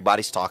plays that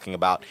everybody's talking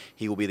about.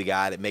 He will be the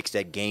guy that makes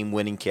that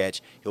game-winning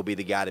catch. He'll be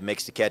the guy that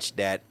makes the catch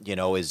that,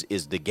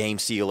 is the game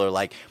sealer.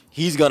 Like,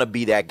 he's going to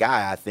be that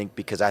guy, I think,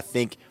 because I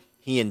think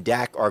he and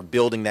Dak are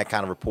building that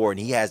kind of rapport, and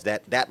he has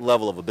that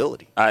level of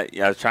ability. I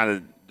was trying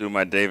to do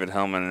my David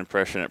Hellman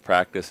impression at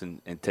practice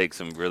and take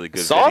some really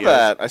good I saw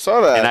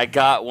that. And I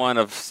got one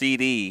of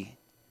CD.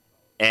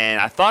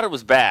 And I thought it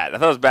was bad. I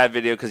thought it was a bad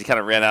video because he kind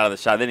of ran out of the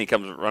shot. Then he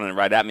comes running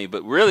right at me.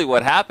 But really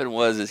what happened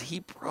was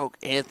he broke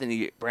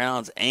Anthony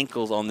Brown's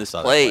ankles on this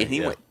play, and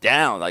he went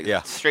down,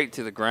 straight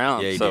to the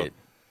ground. Yeah, he did.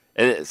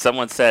 And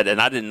someone said,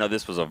 and I didn't know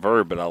this was a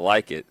verb, but I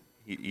like it.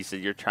 You said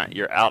you're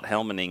out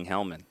Hellmaning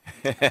Hellman.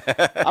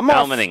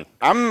 Hellmaning.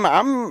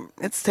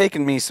 It's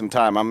taken me some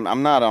time.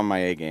 I'm not on my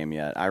A game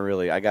yet. I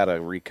got to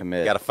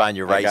recommit. Got to find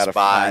your right spot.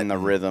 spot. Find the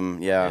rhythm.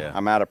 Yeah,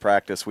 I'm out of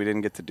practice. We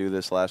didn't get to do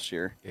this last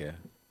year. Yeah.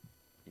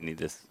 You need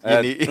this.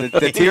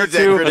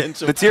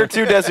 The tier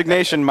 2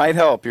 designation might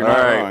help. You're not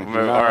wrong.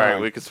 All right,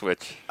 we can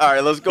switch. All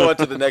right, let's go on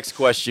to the next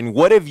question.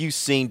 What have you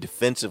seen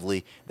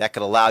defensively that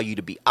could allow you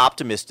to be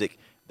optimistic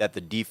that the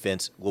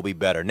defense will be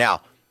better?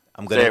 Now,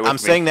 I'm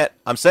saying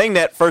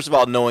that first of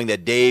all, knowing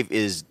that Dave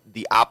is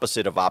the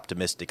opposite of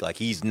optimistic. Like,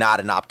 he's not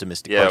an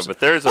optimistic person. Yeah, but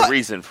there's a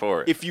reason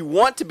for it. If you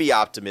want to be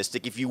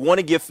optimistic, if you want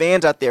to give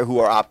fans out there who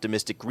are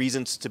optimistic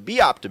reasons to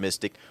be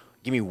optimistic,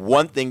 give me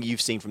one thing you've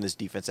seen from this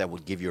defense that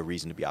would give you a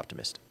reason to be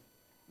optimistic.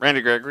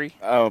 Randy Gregory.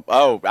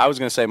 Oh, I was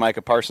going to say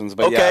Micah Parsons,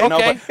 but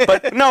okay.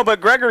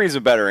 but Gregory's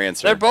a better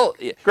answer. They're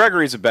both. Yeah.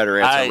 Gregory's a better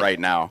answer right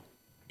now.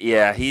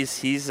 Yeah,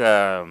 he's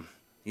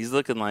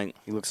looking like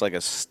he looks like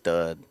a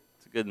stud.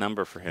 It's a good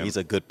number for him. He's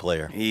a good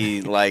player.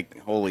 He's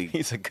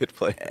a good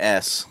player.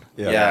 S.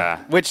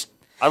 Yeah. Which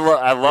I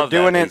love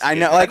doing that it. I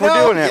know, like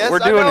we're doing it. Yes, we're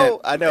doing it.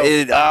 I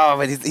know.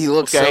 But he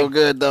looks so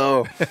good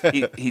though.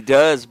 he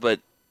does, but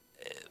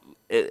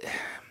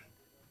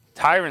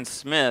Tyron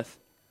Smith,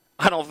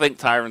 I don't think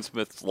Tyron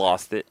Smith's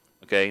lost it.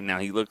 Okay, now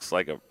he looks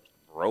like a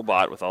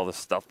robot with all the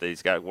stuff that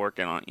he's got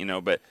working on,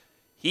 but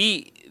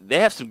they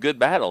have some good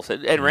battles,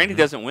 and Randy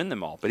doesn't win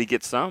them all, but he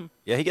gets some.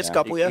 Yeah, he gets a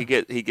couple. He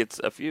gets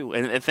a few,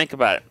 and think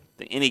about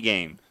it. Any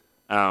game,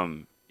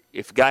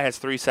 if a guy has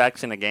 3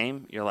 sacks in a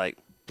game, you're like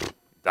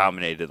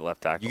dominated the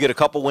left tackle. You get a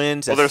couple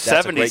wins. Well, there's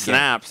 70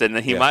 snaps, and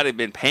he might have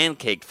been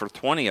pancaked for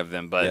 20 of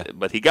them,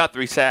 but he got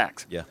 3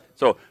 sacks. Yeah.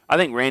 So I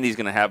think Randy's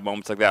going to have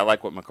moments like that. I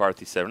like what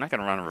McCarthy said. We're not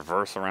going to run a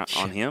reverse around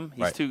on him.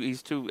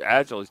 He's too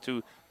agile.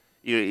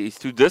 He's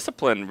too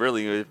disciplined,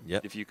 really,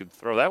 if you could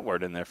throw that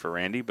word in there for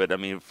Randy. But, I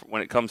mean,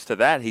 when it comes to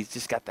that, he's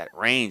just got that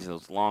range and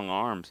those long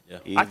arms.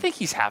 Yeah. I think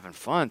he's having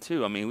fun,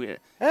 too. I mean,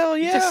 hell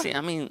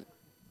yeah.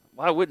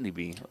 Why wouldn't he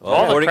be?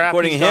 Well,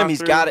 according to him,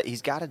 he's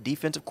got a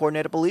defensive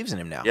coordinator that believes in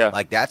him now. Yeah.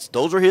 Like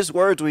those are his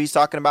words where he's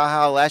talking about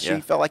how last year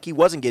he felt like he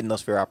wasn't getting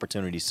those fair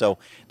opportunities. So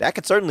that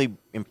could certainly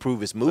improve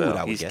his mood,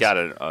 I would guess. He's got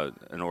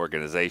an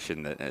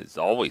organization that has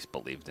always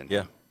believed in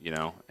him.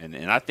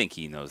 And I think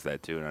he knows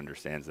that too and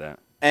understands that.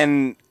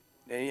 And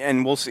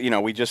we'll see.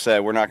 We just said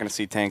we're not going to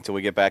see Tank till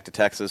we get back to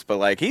Texas, but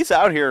like he's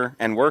out here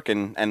and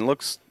working and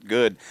looks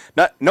good.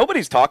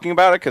 Nobody's talking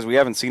about it because we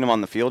haven't seen him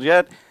on the field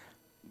yet.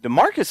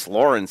 DeMarcus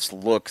Lawrence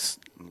looks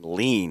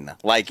lean.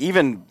 Like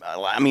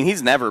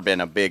he's never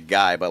been a big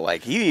guy, but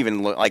like he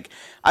even look like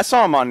I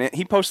saw him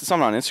he posted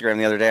something on Instagram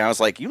the other day. And I was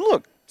like, you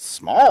look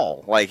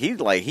small. Like he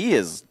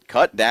is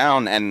cut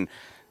down, and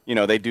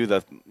they do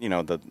the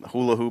the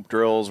hula hoop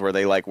drills where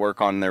they like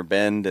work on their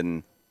bend,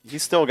 and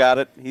he's still got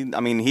it.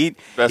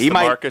 Best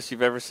DeMarcus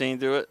you've ever seen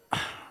do it?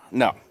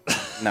 No.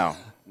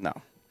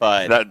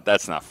 But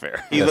that's not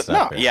fair. That's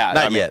not yet.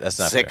 That's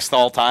not sixth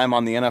all time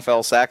on the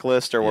NFL sack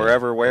list or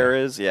wherever Ware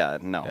is. Yeah,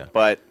 no. Yeah.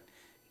 But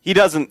he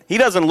doesn't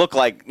look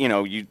like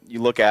you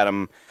look at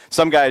him.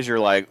 Some guys you're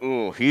like,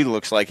 ooh, he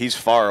looks like he's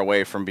far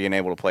away from being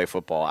able to play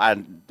football.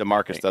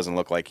 DeMarcus doesn't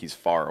look like he's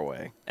far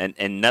away.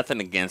 And nothing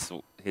against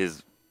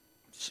his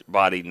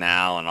body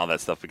now and all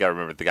that stuff. We got to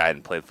remember the guy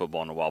hadn't played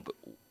football in a while. But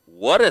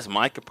what is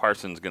Micah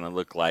Parsons going to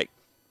look like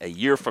a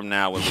year from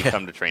now when we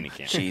come to training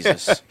camp?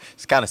 Jesus,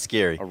 it's kind of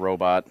scary. A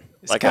robot.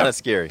 It's kind of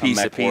scary. Piece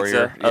of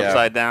pizza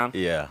upside down.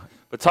 Yeah.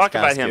 But talk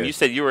about him. You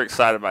said you were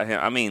excited about him.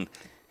 I mean,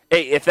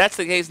 hey, if that's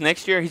the case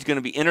next year, he's going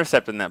to be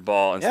intercepting that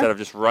ball instead of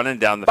just running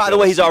down the field. By the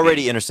way, he's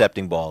already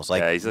intercepting balls.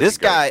 Like this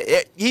guy,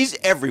 great. He's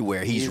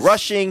everywhere. He's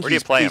rushing. Where do you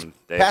play him,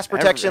 Dave? Pass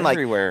protection,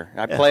 everywhere.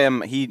 I play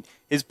him.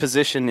 His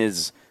position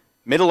is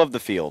middle of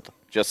the field,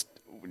 just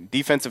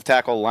defensive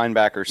tackle,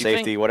 linebacker,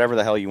 safety, whatever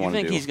the hell you want to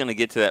do. You think he's going to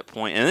get to that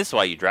point, and this is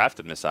why you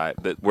drafted him this high,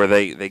 but where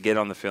they get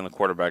on the field and the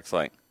quarterback's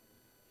like,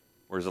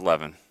 where's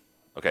 11?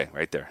 Okay,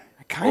 right there.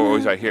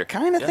 he's right here.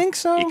 Kind of think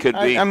so. He could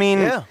be. I mean,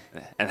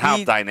 and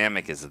how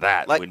dynamic is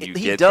that? Like, when you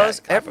he get does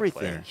that type of everything.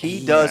 player?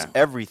 He does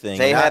everything.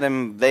 They had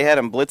him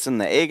blitzing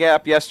the A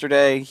gap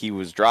yesterday. He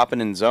was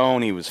dropping in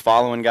zone. He was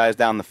following guys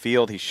down the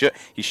field. He should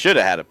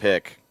have had a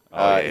pick.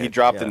 He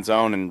dropped in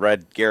zone and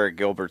read Garrett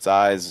Gilbert's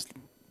eyes.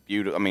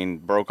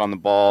 Broke on the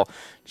ball.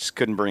 Just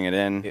couldn't bring it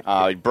in.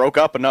 He broke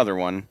up another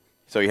one.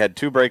 So he had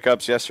 2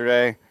 breakups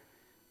yesterday.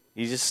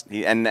 They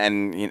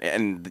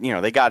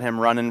got him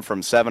running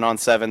from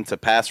 7-on-7 to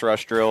pass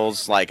rush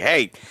drills. Like,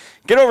 hey,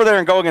 get over there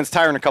and go against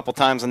Tyron a couple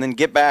times, and then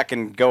get back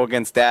and go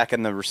against Dak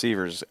and the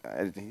receivers.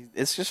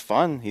 It's just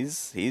fun.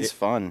 He's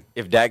fun.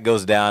 If Dak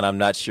goes down, I'm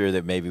not sure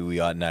that maybe we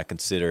ought not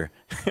consider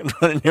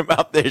running him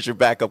out there as your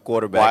backup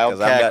quarterback.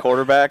 Wildcat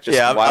quarterback.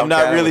 I'm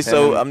not really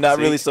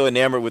so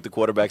enamored with the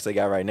quarterbacks they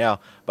got right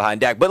now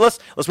behind Dak. But let's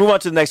move on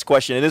to the next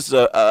question, and this is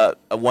a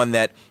one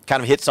that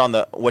kind of hits on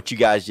what you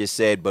guys just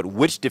said. But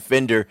which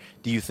defender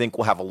do you think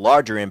will have a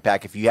larger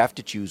impact if you have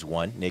to choose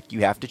one? Nick,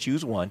 you have to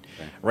choose one.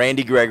 Okay.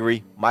 Randy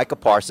Gregory, Micah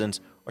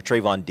Parsons, or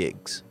Trayvon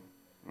Diggs?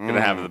 Going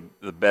to have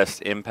the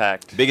best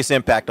impact. Biggest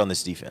impact on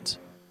this defense.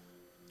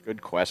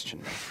 Good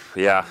question.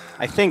 Yeah.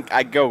 I think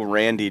I go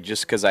Randy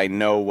just because I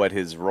know what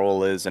his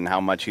role is and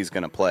how much he's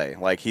going to play.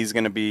 Like, he's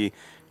going to be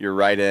your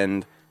right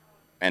end,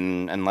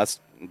 and unless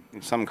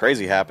something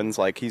crazy happens,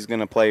 like, he's going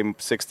to play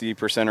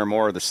 60% or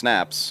more of the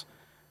snaps.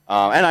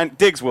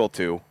 Diggs will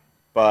too,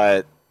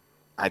 but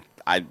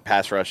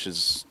pass rush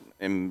is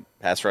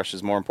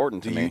more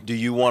important to me. Do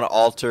you want to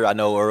alter? I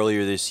know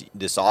earlier this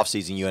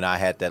offseason you and I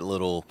had that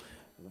little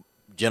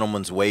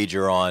gentleman's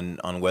wager on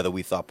whether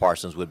we thought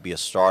Parsons would be a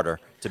starter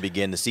to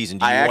begin the season.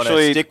 Do you want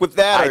to stick with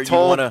that, or do you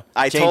want to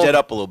change that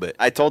up a little bit?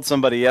 I told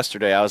somebody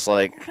yesterday, I was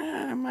like,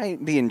 I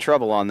might be in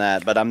trouble on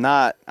that, but I'm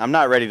not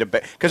ready to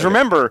bet. Because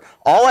remember,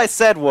 all I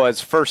said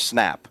was first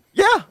snap.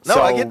 Yeah, no,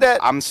 so I get that.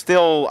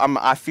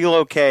 I feel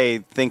okay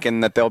thinking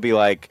that they'll be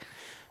like,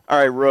 all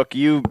right, Rook,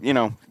 you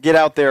get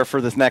out there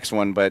for this next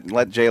one, but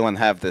let Jalen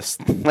have this.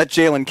 Let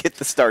Jalen get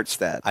the start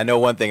stat. I know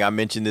one thing. I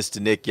mentioned this to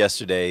Nick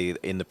yesterday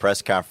in the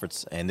press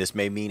conference, and this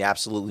may mean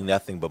absolutely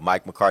nothing, but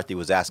Mike McCarthy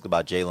was asked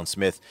about Jalen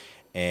Smith,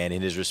 and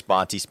in his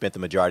response, he spent the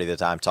majority of the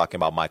time talking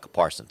about Micah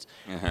Parsons.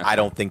 I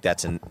don't think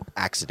that's an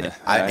accident.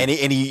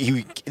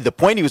 The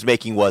point he was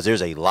making was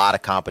there's a lot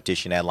of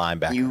competition at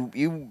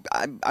linebacker.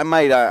 I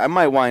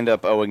might wind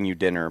up owing you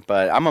dinner,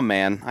 but I'm a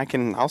man.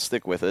 I'll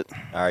stick with it.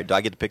 All right. Do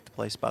I get to pick the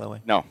place, by the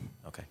way? No.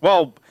 Okay.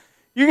 Well,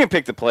 you can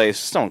pick the place.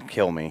 Just don't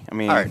kill me. I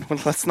mean, all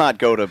right. let's not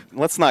go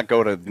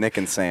to Nick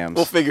and Sam's.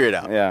 We'll figure it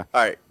out. Yeah.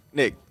 All right,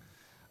 Nick.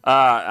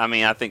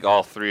 I think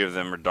all 3 of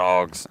them are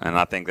dogs, and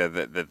I think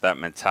that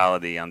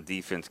mentality on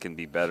defense can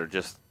be better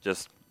just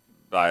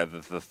by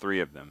the 3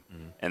 of them,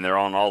 and they're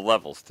on all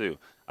levels too.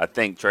 I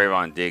think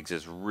Trayvon Diggs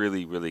is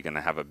really, really going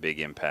to have a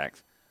big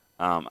impact.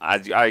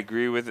 I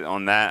agree with it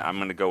on that. I'm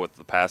going to go with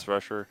the pass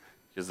rusher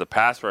because the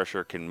pass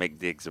rusher can make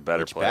Diggs a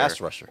better player. Pass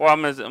rusher?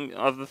 Well,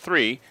 of the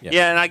 3,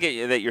 yeah, and I get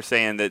you that you're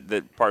saying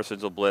that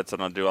Parsons will blitz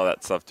and I'll do all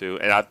that stuff too,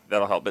 and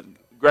that'll help. But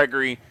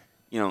Gregory,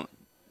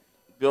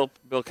 Bill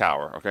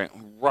Cowher, okay,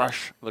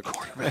 rush the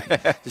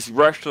quarterback. Just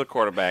rush to the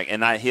quarterback,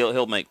 and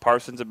he'll make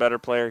Parsons a better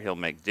player. He'll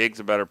make Diggs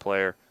a better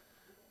player.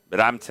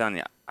 But I'm telling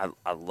you,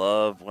 I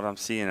love what I'm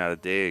seeing out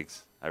of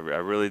Diggs. I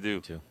really do.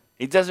 Me too.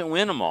 He doesn't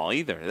win them all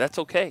either. That's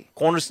okay.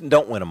 Corners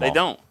don't win them all. They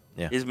don't.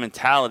 Yeah. His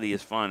mentality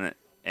is fun,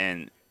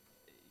 and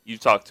you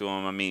talk to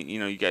him. I mean,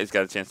 you guys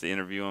got a chance to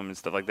interview him and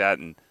stuff like that,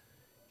 and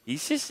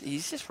he's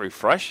just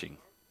refreshing.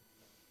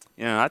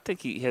 I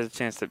think he has a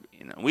chance to.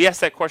 We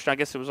asked that question. I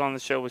guess it was on the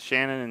show with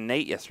Shannon and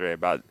Nate yesterday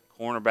about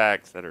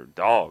cornerbacks that are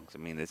dogs. I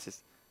mean,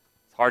 it's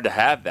hard to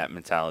have that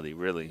mentality,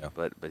 really. Yeah.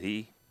 But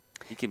he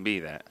can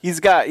be that.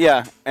 He's got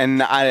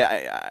and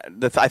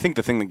I think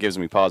the thing that gives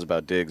me pause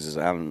about Diggs is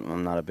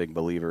I'm not a big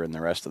believer in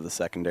the rest of the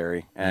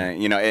secondary,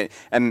 and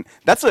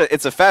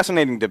it's a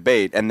fascinating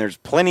debate, and there's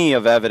plenty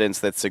of evidence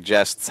that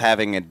suggests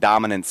having a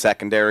dominant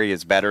secondary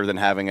is better than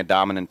having a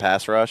dominant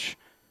pass rush.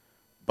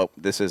 But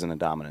this isn't a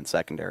dominant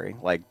secondary.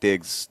 Like,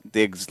 Diggs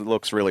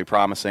looks really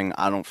promising.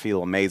 I don't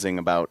feel amazing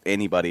about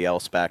anybody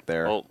else back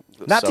there. Well,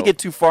 not to get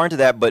too far into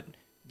that, but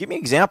give me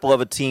an example of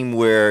a team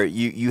where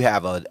you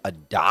have a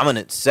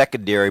dominant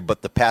secondary,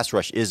 but the pass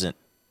rush isn't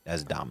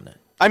as dominant.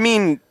 I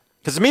mean,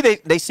 because to me,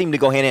 they seem to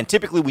go hand in hand.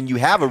 Typically, when you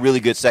have a really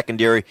good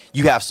secondary,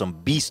 you have some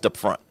beast up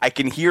front. I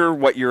can hear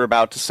what you're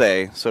about to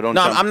say, so don't.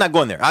 No, I'm not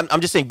going there.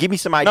 I'm just saying, give me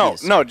some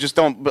ideas. No, just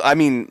don't. I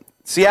mean,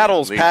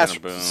 Seattle's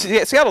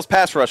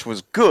pass rush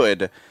was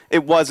good.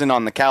 It wasn't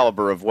on the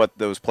caliber of what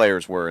those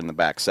players were in the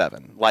back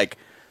 7. Like,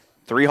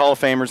 3 Hall of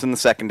Famers in the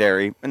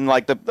secondary, and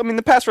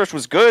the pass rush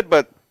was good,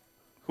 but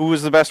who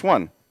was the best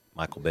one?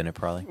 Michael Bennett,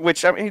 probably.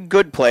 Which,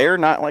 good player,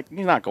 he's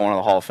not going to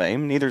the Hall of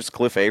Fame. Neither's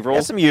Cliff Averill.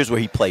 There's some years where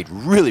he played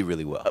really,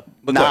 really well.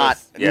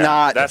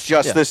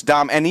 This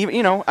dumb, and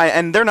even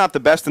and they're not the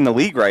best in the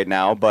league right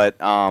now, but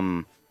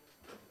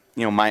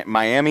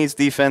Miami's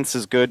defense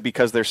is good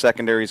because their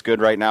secondary is good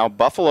right now.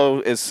 Buffalo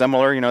is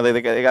similar.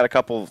 They got a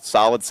couple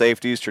solid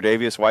safeties.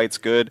 Tre'Davious White's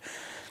good.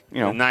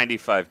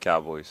 95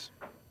 Cowboys.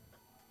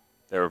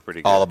 They were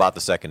pretty good. All about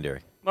the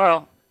secondary.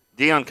 Well,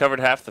 Deion covered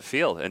half the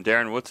field, and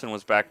Darren Woodson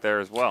was back there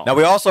as well. Now,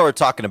 we also are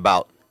talking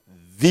about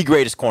the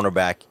greatest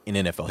cornerback in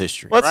NFL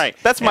history. Well, Right.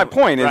 That's my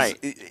point. Is right.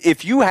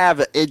 if you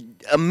have an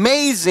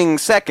amazing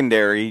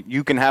secondary,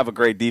 you can have a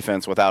great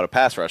defense without a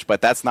pass rush.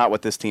 But that's not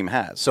what this team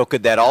has. So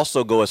could that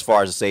also go as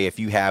far as to say if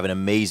you have an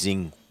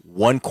amazing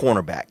one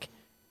cornerback,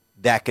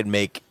 that could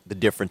make the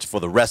difference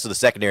for the rest of the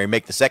secondary,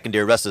 make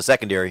the rest of the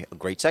secondary a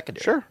great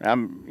secondary? Sure.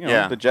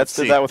 Yeah. The Jets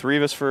did that with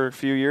Revis for a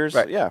few years.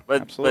 Right. Yeah,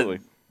 absolutely.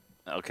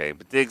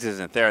 But Diggs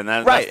isn't there, and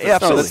Right, that's yeah,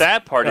 absolutely. the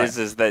sad part Right.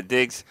 is that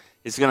Diggs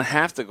is going to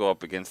have to go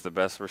up against the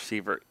best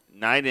receiver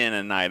night in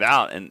and night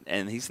out,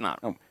 and he's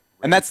not.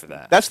 And that's for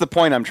that. that's the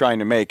point I'm trying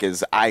to make.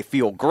 Is I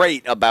feel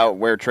great about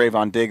where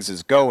Trayvon Diggs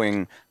is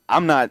going.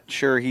 I'm not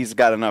sure he's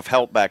got enough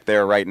help back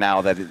there right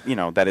now that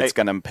it's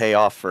going to pay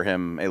off for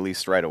him at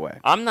least right away.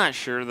 I'm not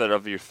sure that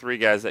of your three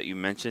guys that you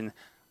mentioned,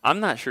 I'm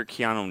not sure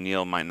Keanu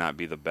Neal might not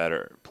be the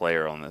better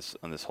player on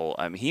this whole.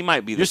 I mean, he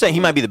might be. You're saying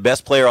he might be the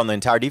best player on the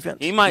entire defense?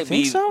 He might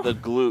be the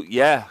glue.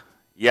 Yeah.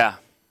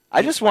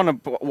 I just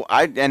want to.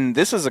 And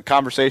this is a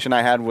conversation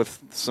I had with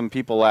some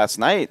people last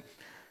night.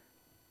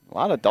 A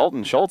lot of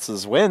Dalton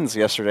Schultz's wins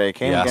yesterday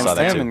came Yeah, I saw against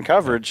that him too. in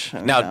coverage.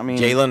 Now, I mean,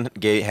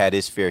 Jalen had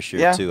his fair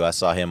share, too. I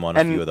saw him on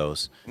a few of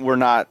those.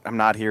 I'm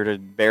not here to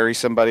bury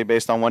somebody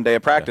based on one day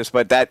of practice,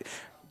 but that,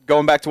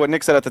 going back to what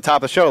Nick said at the top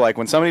of the show, like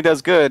when somebody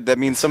does good, that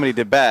means somebody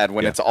did bad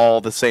when it's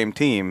all the same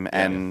team.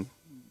 And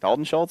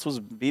Dalton Schultz was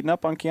beating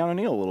up on Keanu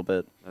Neal a little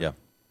bit. Yeah.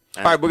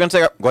 All right, we're going to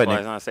take our – go ahead, Well,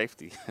 Nick. he's not a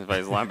safety. He's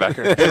a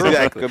linebacker.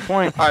 Exactly. Good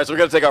point. All right, so we're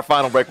going to take our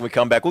final break when we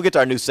come back. We'll get to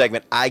our new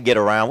segment, I Get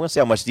Around. We'll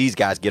see how much these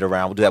guys get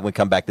around. We'll do that when we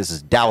come back. This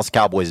is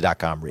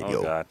DallasCowboys.com radio.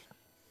 Oh, God.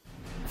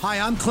 Hi,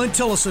 I'm Clint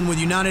Tillison with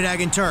United Ag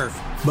and Turf.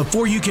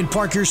 Before you can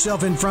park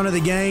yourself in front of the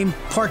game,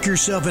 park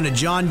yourself in a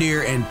John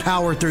Deere and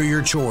power through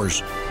your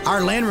chores.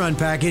 Our Land Run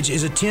package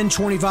is a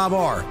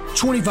 1025R,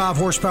 25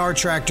 horsepower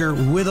tractor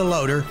with a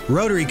loader,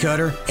 rotary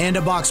cutter, and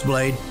a box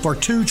blade for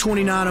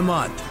 $229 a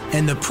month.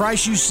 And the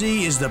price you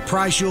see is the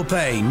price you'll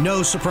pay,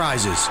 no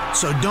surprises.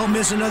 So don't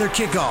miss another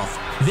kickoff.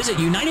 Visit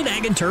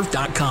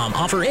UnitedAgAndTurf.com.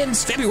 Offer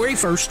ends February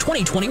 1st,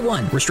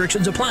 2021.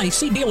 Restrictions apply.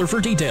 See dealer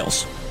for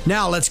details.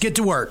 Now let's get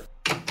to work.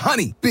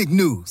 Honey, big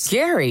news.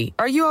 Gary,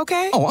 are you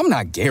okay? Oh, I'm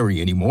not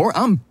Gary anymore.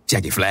 I'm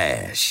Jackie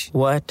Flash.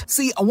 What?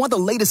 See, I want the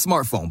latest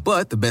smartphone,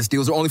 but the best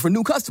deals are only for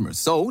new customers.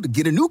 So, to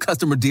get a new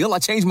customer deal, I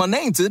changed my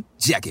name to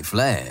Jackie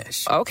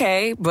Flash.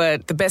 Okay,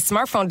 but the best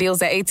smartphone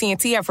deals at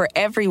AT&T are for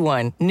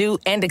everyone, new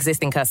and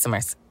existing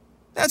customers.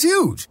 That's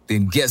huge.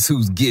 Then guess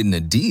who's getting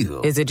a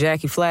deal? Is it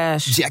Jackie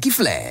Flash? Jackie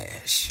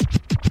Flash.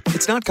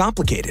 It's not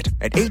complicated.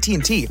 At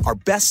AT&T, our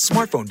best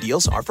smartphone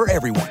deals are for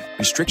everyone.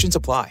 Restrictions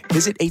apply.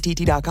 Visit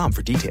AT&T.com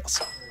for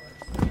details.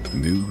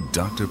 New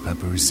Dr.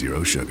 Pepper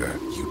Zero Sugar.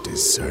 You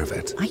deserve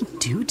it. I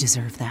do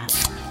deserve that.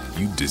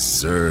 You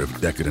deserve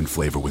decadent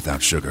flavor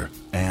without sugar.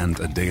 And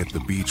a day at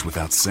the beach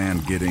without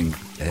sand getting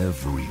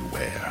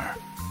everywhere.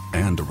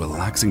 And a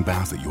relaxing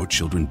bath that your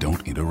children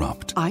don't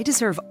interrupt. I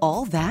deserve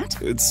all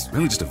that? It's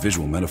really just a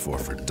visual metaphor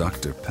for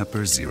Dr.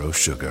 Pepper Zero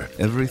Sugar.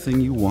 Everything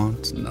you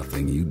want,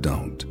 nothing you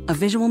don't. A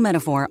visual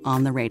metaphor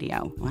on the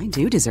radio. I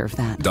do deserve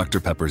that.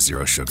 Dr. Pepper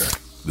Zero Sugar.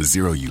 The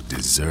zero you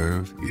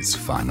deserve is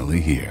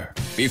finally here.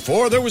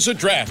 Before there was a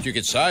draft, you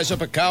could size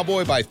up a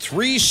cowboy by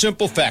three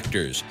simple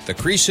factors: the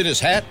crease in his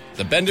hat,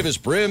 the bend of his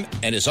brim,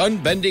 and his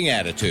unbending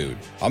attitude.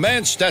 A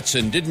man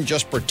Stetson didn't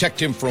just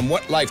protect him from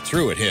what life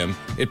threw at him,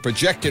 it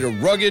projected a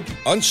rugged,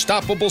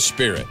 unstoppable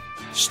spirit.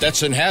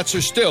 Stetson hats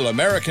are still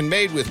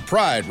American-made with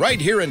pride right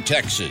here in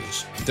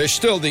Texas. They're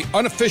still the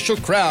unofficial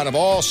crown of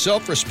all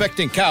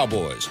self-respecting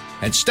cowboys,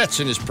 and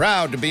Stetson is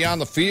proud to be on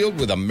the field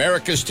with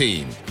America's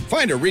team.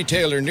 Find a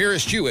retailer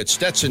nearest you at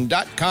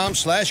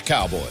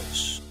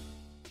Stetson.com/cowboys.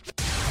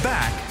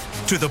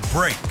 Back to the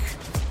break.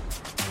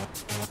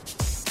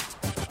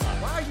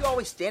 Why are you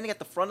always standing at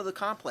the front of the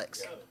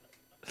complex?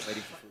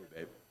 Waiting for food,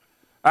 babe.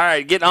 All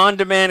right, get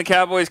on-demand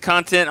Cowboys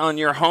content on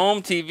your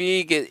home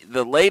TV. Get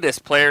the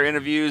latest player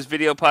interviews,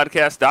 video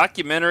podcasts,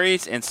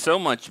 documentaries, and so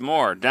much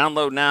more.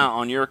 Download now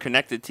on your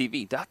connected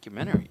TV.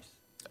 Documentaries.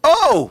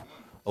 Oh!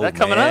 Is that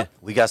coming up?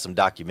 We got some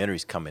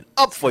documentaries coming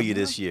up for you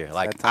this year.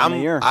 Like time of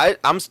year.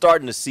 I'm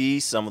starting to see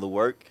some of the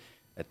work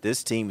that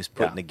this team is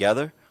putting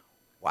together.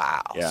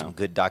 Wow, some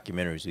good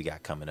documentaries we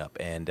got coming up,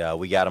 and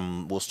we got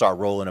them. We'll start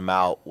rolling them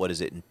out. What is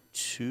it? In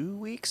 2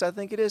 weeks, I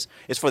think it is.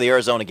 It's for the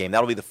Arizona game.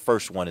 That'll be the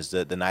first one. Is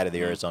the night of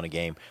the Arizona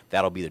game.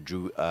 That'll be the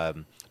Drew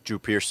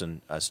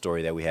Pearson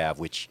story that we have,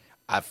 which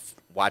I've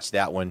watched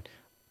that one.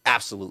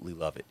 Absolutely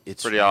love it.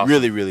 It's pretty awesome.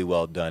 Really, really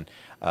well done.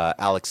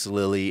 Alex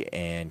Lilly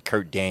and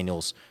Kurt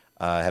Daniels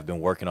have been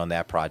working on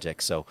that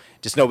project. So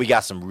just know we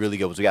got some really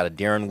good ones. We got a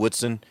Darren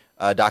Woodson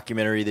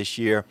documentary this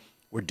year.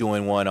 We're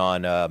doing one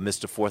on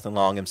Mr. Fourth and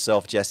Long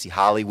himself, Jesse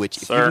Holley,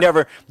 which if you've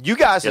never, you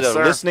guys that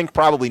are listening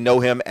probably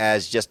know him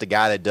as just a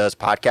guy that does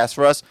podcasts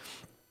for us.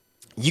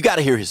 You got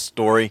to hear his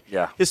story.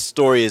 Yeah. His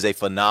story is a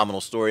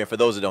phenomenal story. And for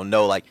those that don't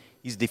know, like,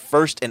 he's the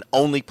first and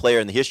only player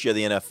in the history of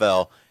the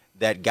NFL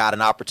that got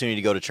an opportunity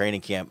to go to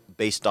training camp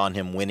based on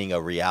him winning a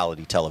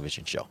reality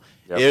television show.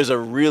 Yep. There's a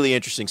really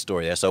interesting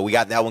story there. So we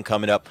got that one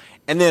coming up.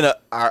 And then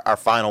our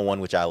final one,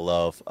 which I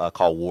love,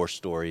 called War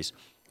Stories.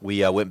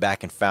 We went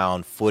back and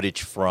found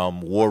footage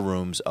from war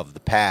rooms of the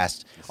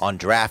past on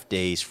draft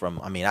days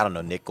from, I don't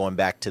know, Nick, going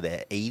back to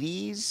the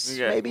 80s,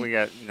 maybe? We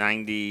got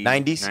 90.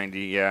 90s? 90,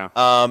 yeah.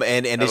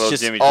 And it's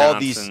just Jimmy all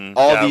Johnson,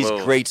 these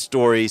great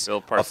stories Bill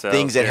of Parcells,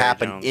 things that Jerry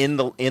happened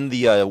Jones. in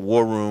the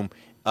war room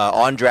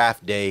on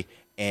draft day.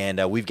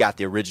 And we've got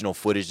the original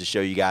footage to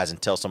show you guys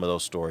and tell some of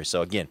those stories.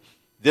 So, again,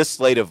 this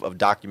slate of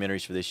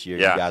documentaries for this year,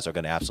 you guys are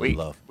going to absolutely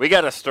love. We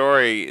got a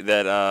story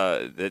that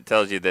that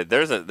tells you that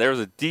there's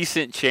a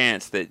decent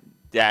chance that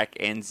Dak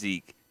and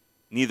Zeke,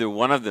 neither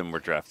one of them were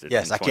drafted.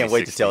 Yes, in I can't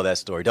wait to tell that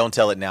story. Don't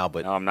tell it now,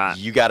 but no, I'm not.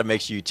 You got to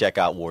make sure you check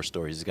out War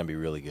Stories. It's going to be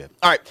really good.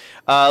 All right,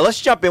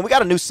 let's jump in. We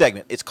got a new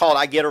segment. It's called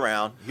I Get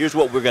Around. Here's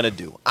what we're going to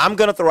do. I'm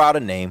going to throw out a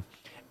name.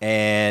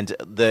 And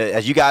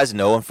as you guys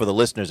know, and for the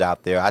listeners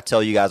out there, I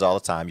tell you guys all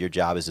the time, your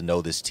job is to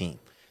know this team.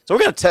 So we're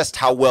going to test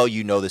how well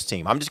you know this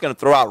team. I'm just going to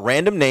throw out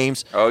random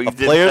names of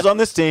players on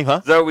this team,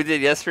 huh? Is that what we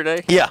did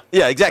yesterday? Yeah,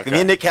 exactly. Okay.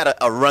 Me and Nick had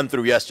a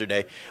run-through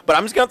yesterday. But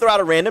I'm just going to throw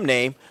out a random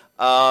name,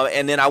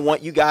 and then I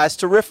want you guys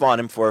to riff on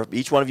him. For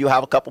each one of you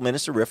have a couple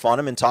minutes to riff on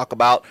him and talk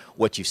about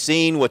what you've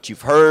seen, what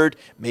you've heard,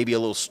 maybe a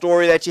little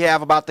story that you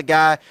have about the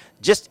guy,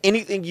 just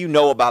anything you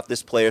know about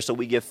this player so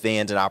we give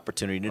fans an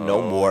opportunity to know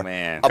more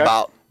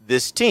about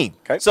this team.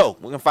 Okay. So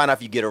we're going to find out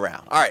if you get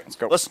around. All right, let's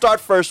go. Let's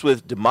start first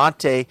with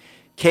DeMonte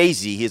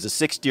Casey. He is a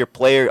sixth-year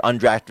player,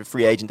 undrafted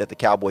free agent that the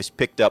Cowboys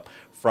picked up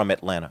from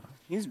Atlanta.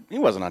 He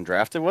wasn't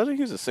undrafted, was he?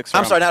 He was a sixth.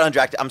 I'm sorry, not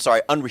undrafted. I'm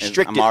sorry,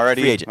 unrestricted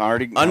free agent.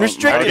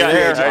 Unrestricted free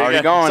agent.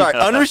 Already going. Sorry,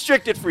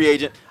 unrestricted free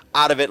agent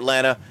out of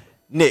Atlanta.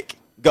 Nick,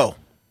 go.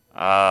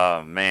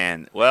 Oh,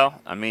 man.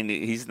 Well,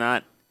 he's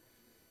not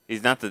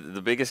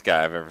the biggest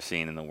guy I've ever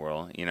seen in the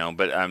world,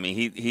 but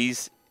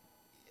he's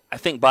I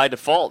think by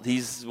default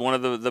he's one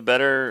of the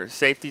better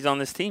safeties on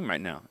this team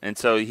right now, and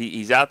so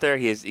he's out there.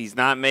 He's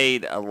not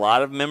made a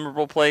lot of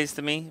memorable plays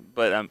to me,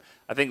 but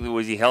I think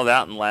he held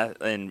out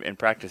in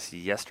practice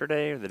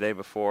yesterday or the day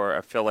before.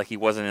 I feel like he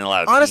wasn't in a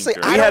lot of honestly.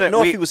 team I don't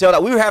know if he was held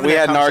out. We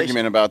had an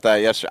argument about that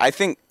yesterday.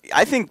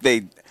 I think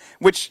they.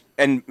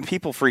 And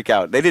people freak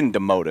out. They didn't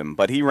demote him,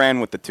 but he ran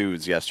with the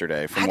twos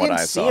yesterday from what I saw. I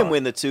didn't see him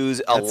win the twos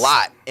a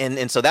lot.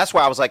 And so that's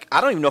why I was like,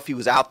 I don't even know if he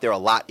was out there a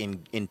lot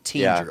in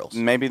team drills.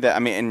 Maybe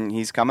that. And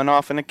he's coming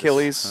off an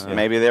Achilles.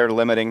 Maybe they're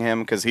limiting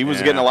him because he was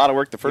getting a lot of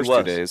work the first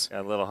 2 days.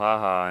 Got a little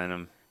ha-ha in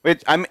him.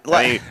 Which,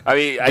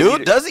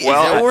 dude, does he? Is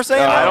that what we're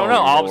saying? I don't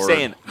know. I'm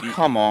saying,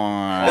 come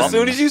on. As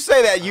soon as you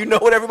say that, you know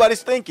what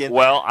everybody's thinking.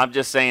 Well, I'm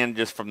just saying,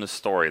 just from the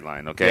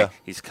storyline, okay? Yeah.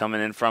 He's coming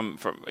in from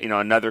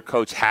another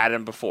coach had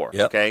him before,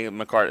 okay?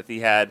 McCarthy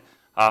had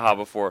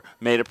before,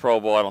 made a Pro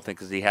Bowl, I don't think,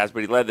 because he has,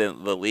 but he led the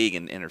league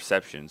in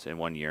interceptions in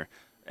 1 year.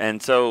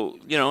 And so,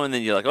 and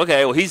then you're like,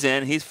 okay, well,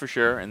 he's for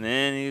sure. And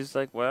then he's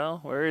like, well,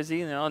 where is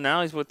he?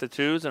 Now he's with the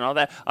twos and all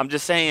that. I'm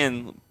just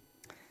saying.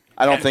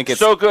 I don't think it's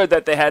so good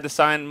that they had to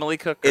sign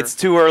Malik Hooker. It's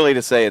too early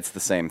to say it's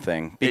the same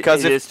thing.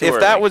 Because if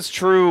that was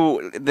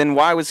true, then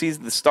why was he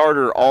the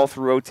starter all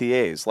through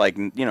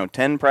OTAs?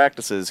 10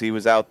 practices, he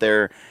was out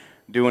there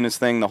doing his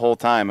thing the whole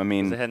time.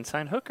 They hadn't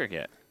signed Hooker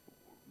yet.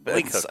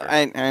 Malik Hooker.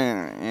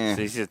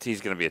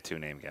 He's going to be a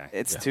two-name guy.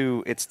 It's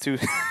too.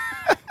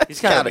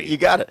 He's got it. You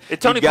got it.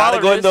 Tony you got Pollard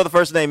to go ahead and throw the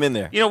first name in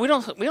there. We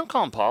don't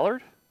call him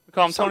Pollard. We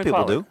call him Tony Pollard.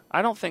 Some people do.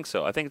 I don't think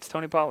so. I think it's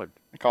Tony Pollard.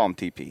 I call him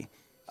TP.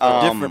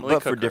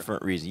 For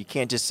different reasons. You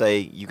can't just say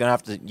you're gonna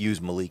have to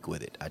use Malik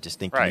with it. I just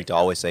think you need to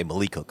always say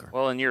Malik Hooker.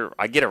 Well, in your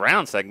I Get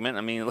Around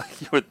segment, you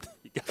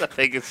gotta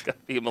think it's gonna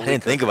be Malik. I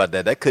didn't think about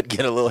that. That could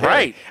get a little hairy.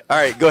 Right. All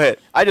right, go ahead.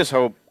 I just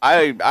hope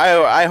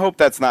I hope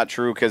that's not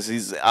true because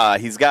he's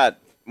got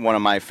one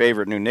of my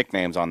favorite new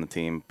nicknames on the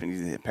team.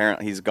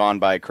 Apparently, he's gone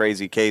by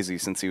Crazy Casey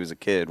since he was a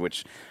kid.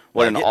 What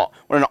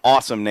an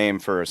awesome name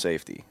for a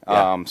safety.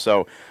 Yeah.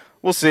 So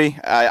we'll see.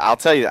 I'll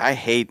tell you,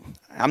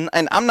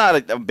 I'm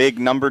not a big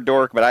number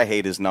dork, but I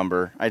hate his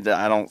number. I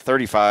don't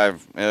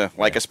 35.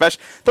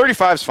 Especially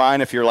 35's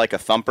fine if you're like a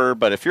thumper,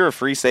 but if you're a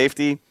free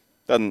safety,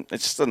 it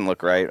just doesn't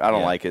look right. I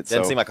don't like it.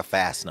 Doesn't seem like a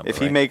fast number. If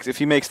he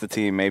makes the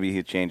team, maybe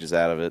he changes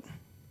out of it.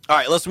 All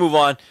right, let's move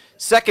on.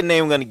 Second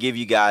name I'm going to give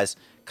you guys,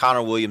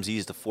 Connor Williams.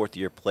 He's the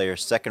fourth-year player,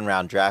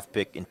 second-round draft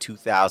pick in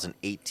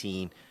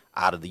 2018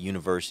 out of the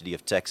University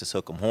of Texas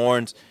Hook'em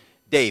Horns.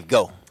 Dave,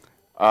 go.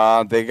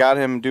 They got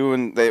him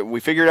we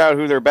figured out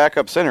who their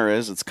backup center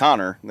is. It's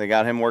Connor. They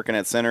got him working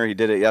at center. He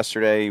did it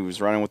yesterday. He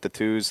was running with the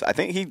twos. I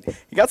think he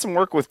got some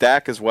work with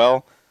Dak as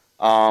well.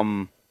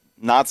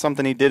 Not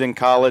something he did in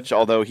college,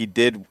 although he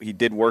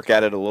did work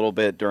at it a little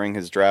bit during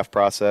his draft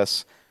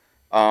process.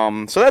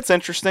 So that's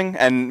interesting.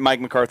 And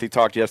Mike McCarthy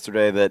talked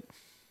yesterday that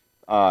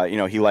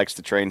he likes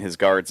to train his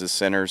guards as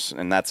centers,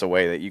 and that's a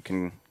way that you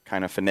can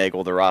kind of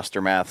finagle the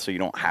roster math so you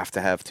don't have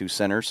to have two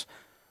centers.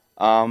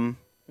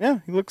 Yeah,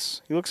 he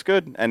looks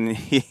good, and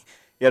he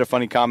had a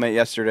funny comment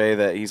yesterday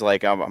that he's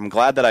like, I'm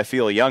glad that I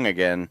feel young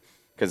again,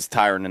 because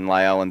Tyron and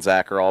Lyle and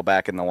Zach are all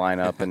back in the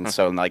lineup, and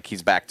so like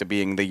he's back to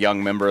being the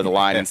young member of the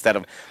line instead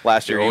of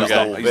last year he's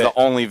the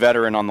only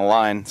veteran on the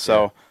line.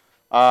 So,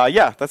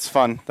 that's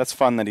fun. That's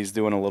fun that he's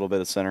doing a little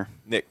bit of center.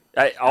 Nick,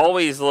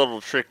 always a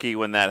little tricky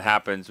when that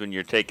happens when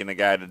you're taking a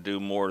guy to do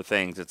more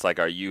things. It's like,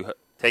 are you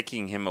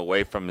taking him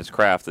away from his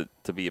craft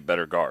to be a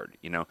better guard?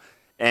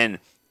 And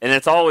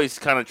it's always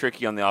kind of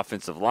tricky on the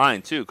offensive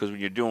line too, because when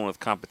you're dealing with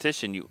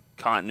competition,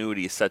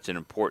 continuity is such an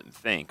important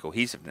thing,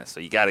 cohesiveness. So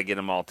you got to get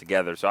them all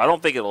together. So I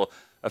don't think it'll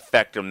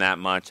affect him that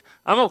much.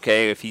 I'm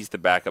okay if he's the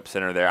backup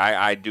center there.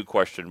 I do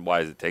question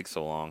why does it take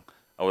so long.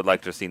 I would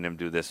like to have seen him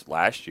do this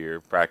last year,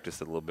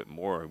 practice it a little bit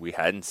more. We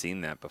hadn't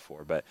seen that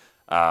before, but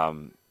I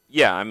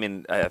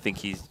think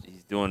he's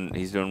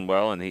doing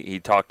well, and he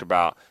talked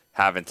about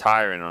having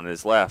Tyron on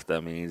his left. I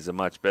mean, he's a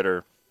much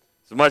better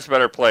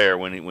player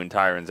when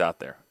Tyron's out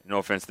there. No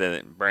offense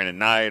to Brandon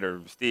Knight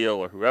or Steele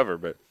or whoever,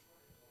 but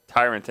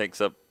Tyron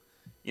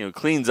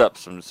cleans up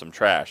some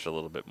trash a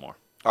little bit more.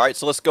 All right,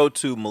 so let's go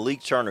to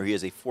Malik Turner. He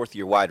is a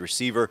fourth-year wide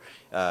receiver,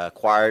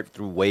 acquired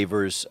through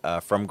waivers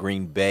from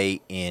Green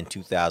Bay in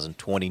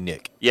 2020.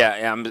 Nick.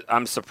 Yeah,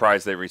 I'm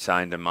surprised they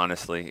re-signed him.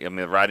 Honestly, I mean,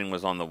 the writing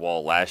was on the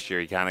wall last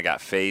year. He kind of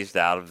got phased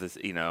out of this,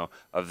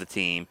 of the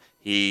team.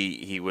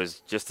 He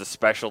was just a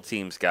special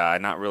teams guy,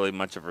 not really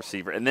much of a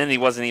receiver, and then he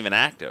wasn't even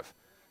active.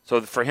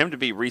 So for him to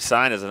be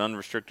re-signed as an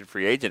unrestricted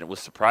free agent, it was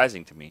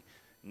surprising to me.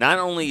 Not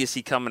only is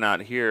he coming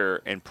out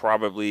here and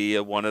probably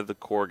one of the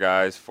core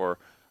guys for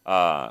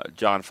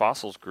John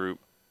Fossil's group,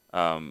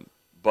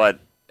 but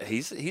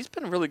he's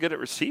been really good at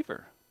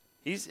receiver.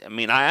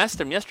 I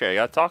asked him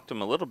yesterday. I talked to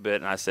him a little bit,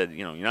 and I said,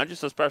 you're not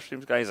just a special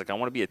teams guy. He's like, I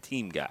want to be a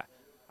team guy.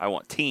 I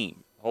want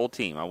whole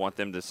team. I want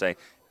them to say,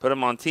 put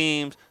them on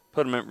teams,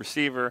 put them at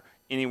receiver,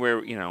 anywhere,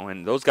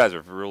 and those guys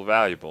are real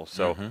valuable.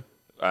 So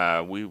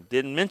we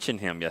didn't mention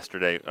him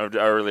yesterday or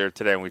earlier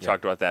today when we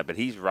talked about that, but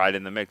he's right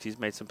in the mix. He's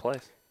made some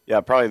plays. Yeah,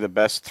 probably the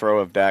best throw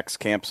of Dak's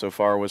camp so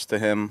far was to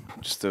him.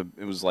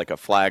 It was like a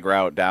flag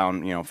route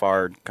down,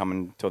 far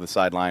coming to the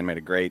sideline, made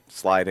a great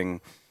sliding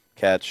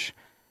catch.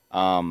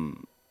 There's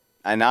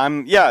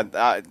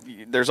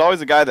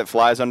always a guy that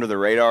flies under the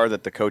radar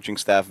that the coaching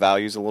staff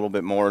values a little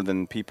bit more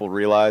than people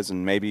realize,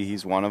 and maybe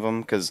he's one of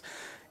them. Because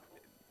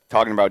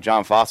talking about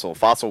John Fossil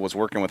was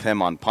working with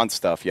him on punt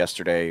stuff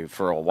yesterday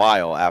for a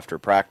while after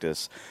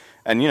practice.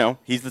 And,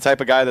 he's the type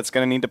of guy that's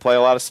going to need to play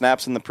a lot of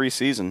snaps in the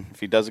preseason.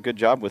 If he does a good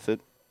job with it,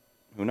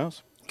 who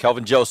knows?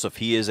 Kelvin Joseph,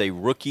 he is a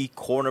rookie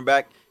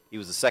cornerback. He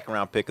was the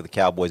second-round pick of the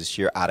Cowboys this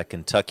year out of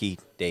Kentucky.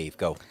 Dave,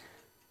 go.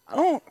 I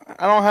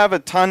don't have a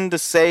ton to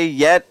say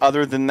yet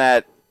other than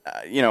that,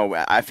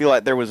 I feel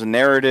like there was a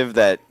narrative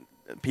that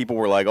people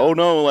were like, oh,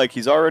 no, like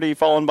he's already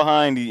fallen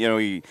behind.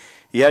 He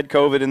had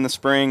COVID in the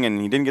spring,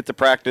 and he didn't get to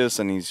practice,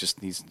 and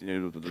he's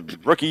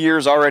rookie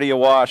year's already a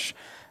wash.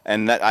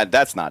 And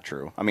that's not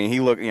true. I mean,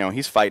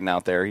 he's fighting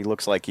out there. He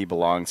looks like he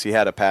belongs. He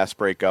had a pass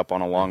breakup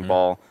on a long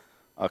ball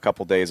a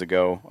couple days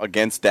ago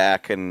against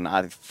Dak, and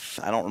I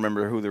don't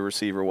remember who the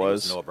receiver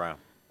was. Noah Brown.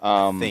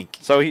 I think.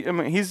 So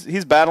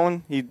he's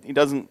battling. He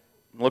doesn't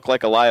look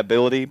like a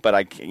liability, but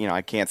I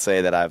can't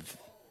say that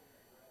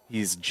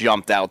he's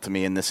jumped out to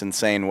me in this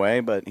insane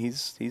way, but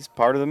he's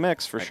part of the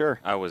mix for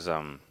sure. I was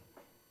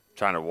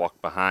trying to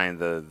walk behind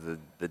the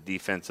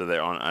defense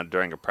there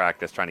during a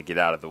practice, trying to get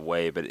out of the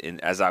way. But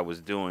as I was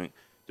doing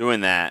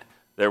that,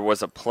 there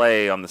was a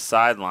play on the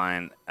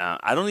sideline.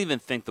 I don't even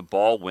think the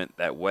ball went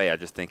that way. I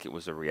just think it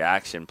was a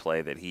reaction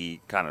play that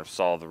he kind of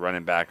saw the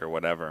running back or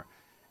whatever.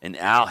 And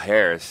Al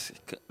Harris,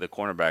 the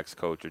cornerbacks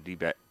coach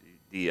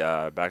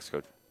or backs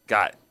coach,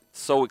 got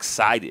so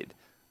excited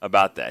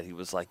about that. He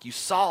was like, "You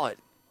saw it.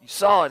 You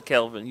saw it,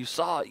 Kelvin. You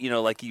saw it."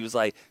 Like he was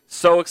like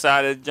so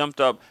excited, jumped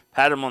up,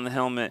 pat him on the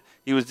helmet.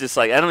 He was just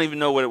like, I don't even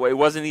know what it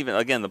wasn't even,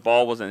 again, the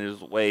ball wasn't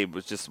his way. It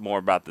was just more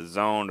about the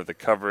zone or the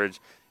coverage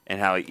and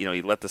how,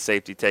 he let the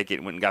safety take it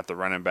and went and got the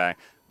running back.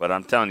 But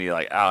I'm telling you,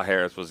 like, Al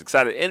Harris was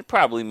excited. It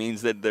probably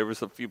means that there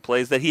was a few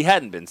plays that he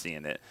hadn't been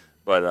seeing it.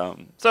 But,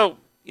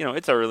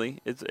 it's early.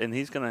 And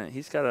he's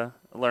got a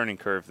learning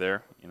curve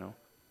there,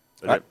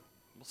 But right.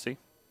 We'll see.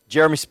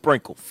 Jeremy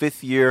Sprinkle,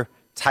 fifth-year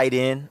tight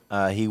end.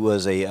 He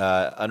was a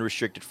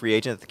unrestricted free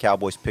agent that the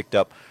Cowboys picked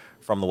up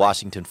from the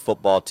Washington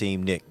football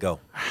team. Nick, go.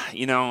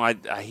 He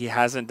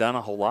hasn't done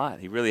a whole lot.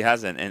 He really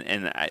hasn't.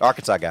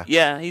 Arkansas guy.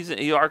 Yeah, he's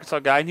an Arkansas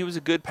guy, and he was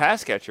a good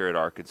pass catcher at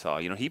Arkansas.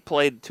 He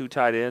played two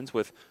tight ends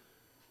with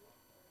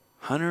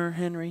Hunter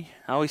Henry.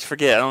 I always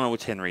forget. I don't know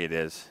which Henry it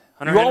is.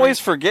 Hunter Henry? Always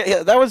forget.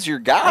 Yeah, that was your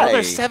guy. Oh,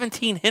 there's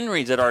 17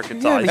 Henrys at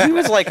Arkansas. Yeah, he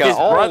was like his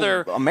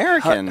brother,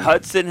 American.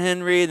 Hudson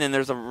Henry, and then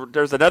there's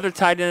another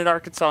tight end at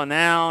Arkansas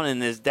now,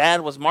 and his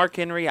dad was Mark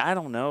Henry. I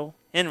don't know.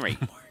 Henry.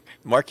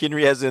 Mark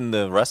Henry as in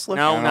the wrestler?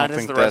 No, not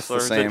as the wrestler.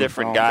 He's a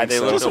different guy.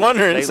 Just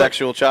wondering.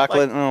 Sexual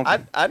chocolate.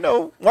 I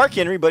know Mark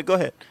Henry, but go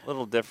ahead. A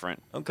little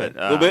different. Okay.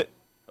 A little bit.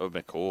 It would have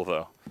been cool,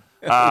 though.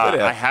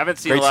 I haven't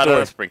seen a lot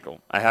of Sprinkle.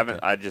 I haven't.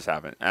 Okay. I just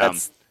haven't.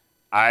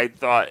 I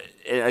thought,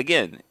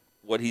 again,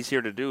 what he's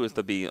here to do is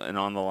to be an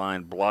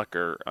on-the-line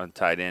blocker on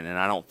tight end, and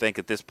I don't think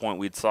at this point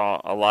we'd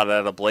saw a lot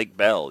of that of Blake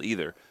Bell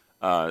either.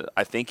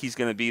 I think he's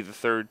going to be the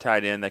third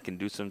tight end that can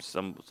do some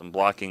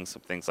blocking,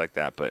 some things like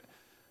that. But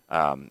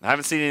I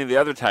haven't seen any of the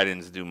other tight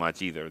ends do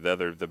much either.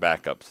 The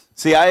backups.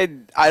 See, I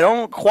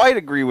don't quite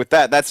agree with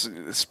that. That's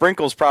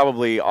Sprinkle's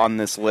probably on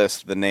this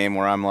list. The name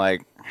where I'm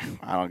like,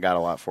 I don't got a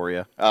lot for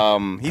you.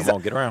 He's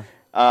on, get around.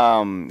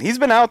 He's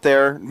been out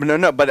there.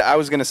 No. But I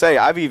was going to say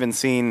I've even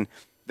seen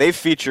they've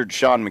featured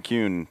Sean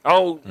McCune.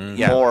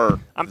 More.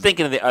 I'm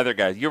thinking of the other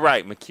guys. You're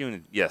right,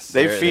 McCune. Yes,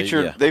 they've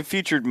featured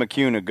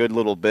McCune a good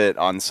little bit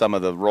on some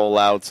of the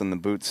rollouts and the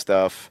boot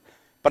stuff.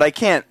 But I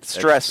can't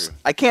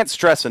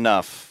stress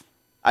enough.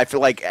 I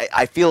feel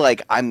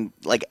like I'm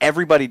like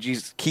everybody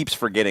just keeps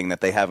forgetting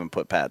that they haven't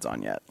put pads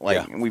on yet.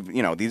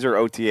 These are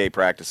OTA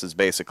practices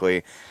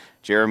basically.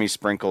 Jeremy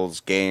Sprinkle's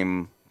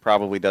game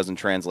probably doesn't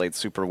translate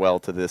super well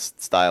to this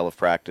style of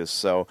practice.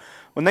 So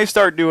when they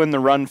start doing the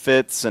run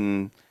fits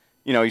and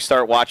you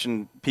start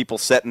watching people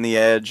setting the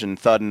edge and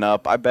thudding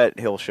up, I bet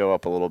he'll show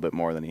up a little bit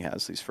more than he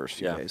has these first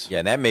few days. Yeah,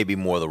 and that may be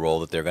more the role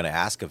that they're going to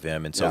ask of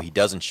him, and so he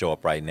doesn't show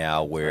up right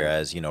now,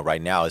 whereas,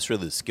 right now it's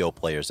really the skill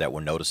players that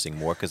we're noticing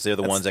more because they're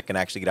the ones that can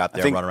actually get out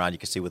there and run around. You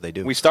can see what they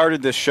do. We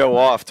started this show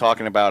off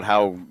talking about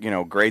how,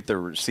 great the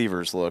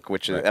receivers look,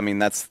 which is,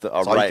 that's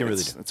a right.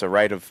 It's a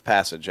rite of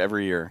passage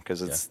every year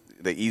because it's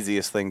the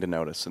easiest thing to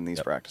notice in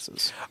these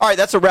practices. All right,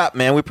 that's a wrap,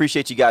 man. We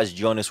appreciate you guys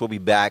joining us. We'll be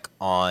back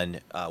on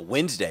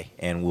Wednesday,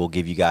 and we'll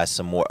give you guys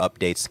some more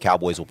updates. The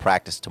Cowboys will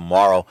practice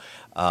tomorrow,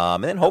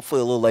 and then hopefully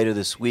a little later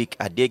this week.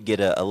 I did get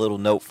a little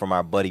note from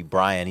our buddy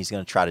Brian. He's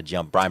going to try to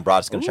jump. Brian Broad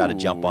is going to try to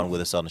jump on with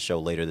us on the show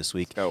later this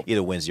week,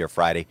 either Wednesday or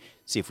Friday.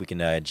 See if we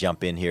can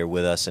jump in here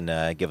with us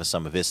and give us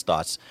some of his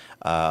thoughts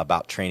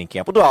about training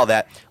camp. We'll do all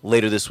that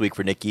later this week.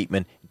 For Nick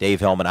Eatman, Dave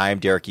Hellman, I am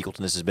Derek Eagleton.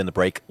 This has been The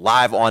Break,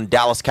 live on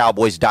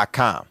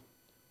DallasCowboys.com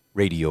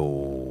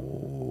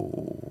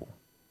radio.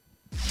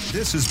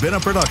 This has been a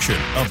production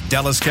of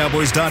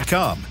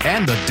DallasCowboys.com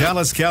and the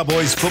Dallas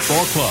Cowboys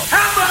Football Club.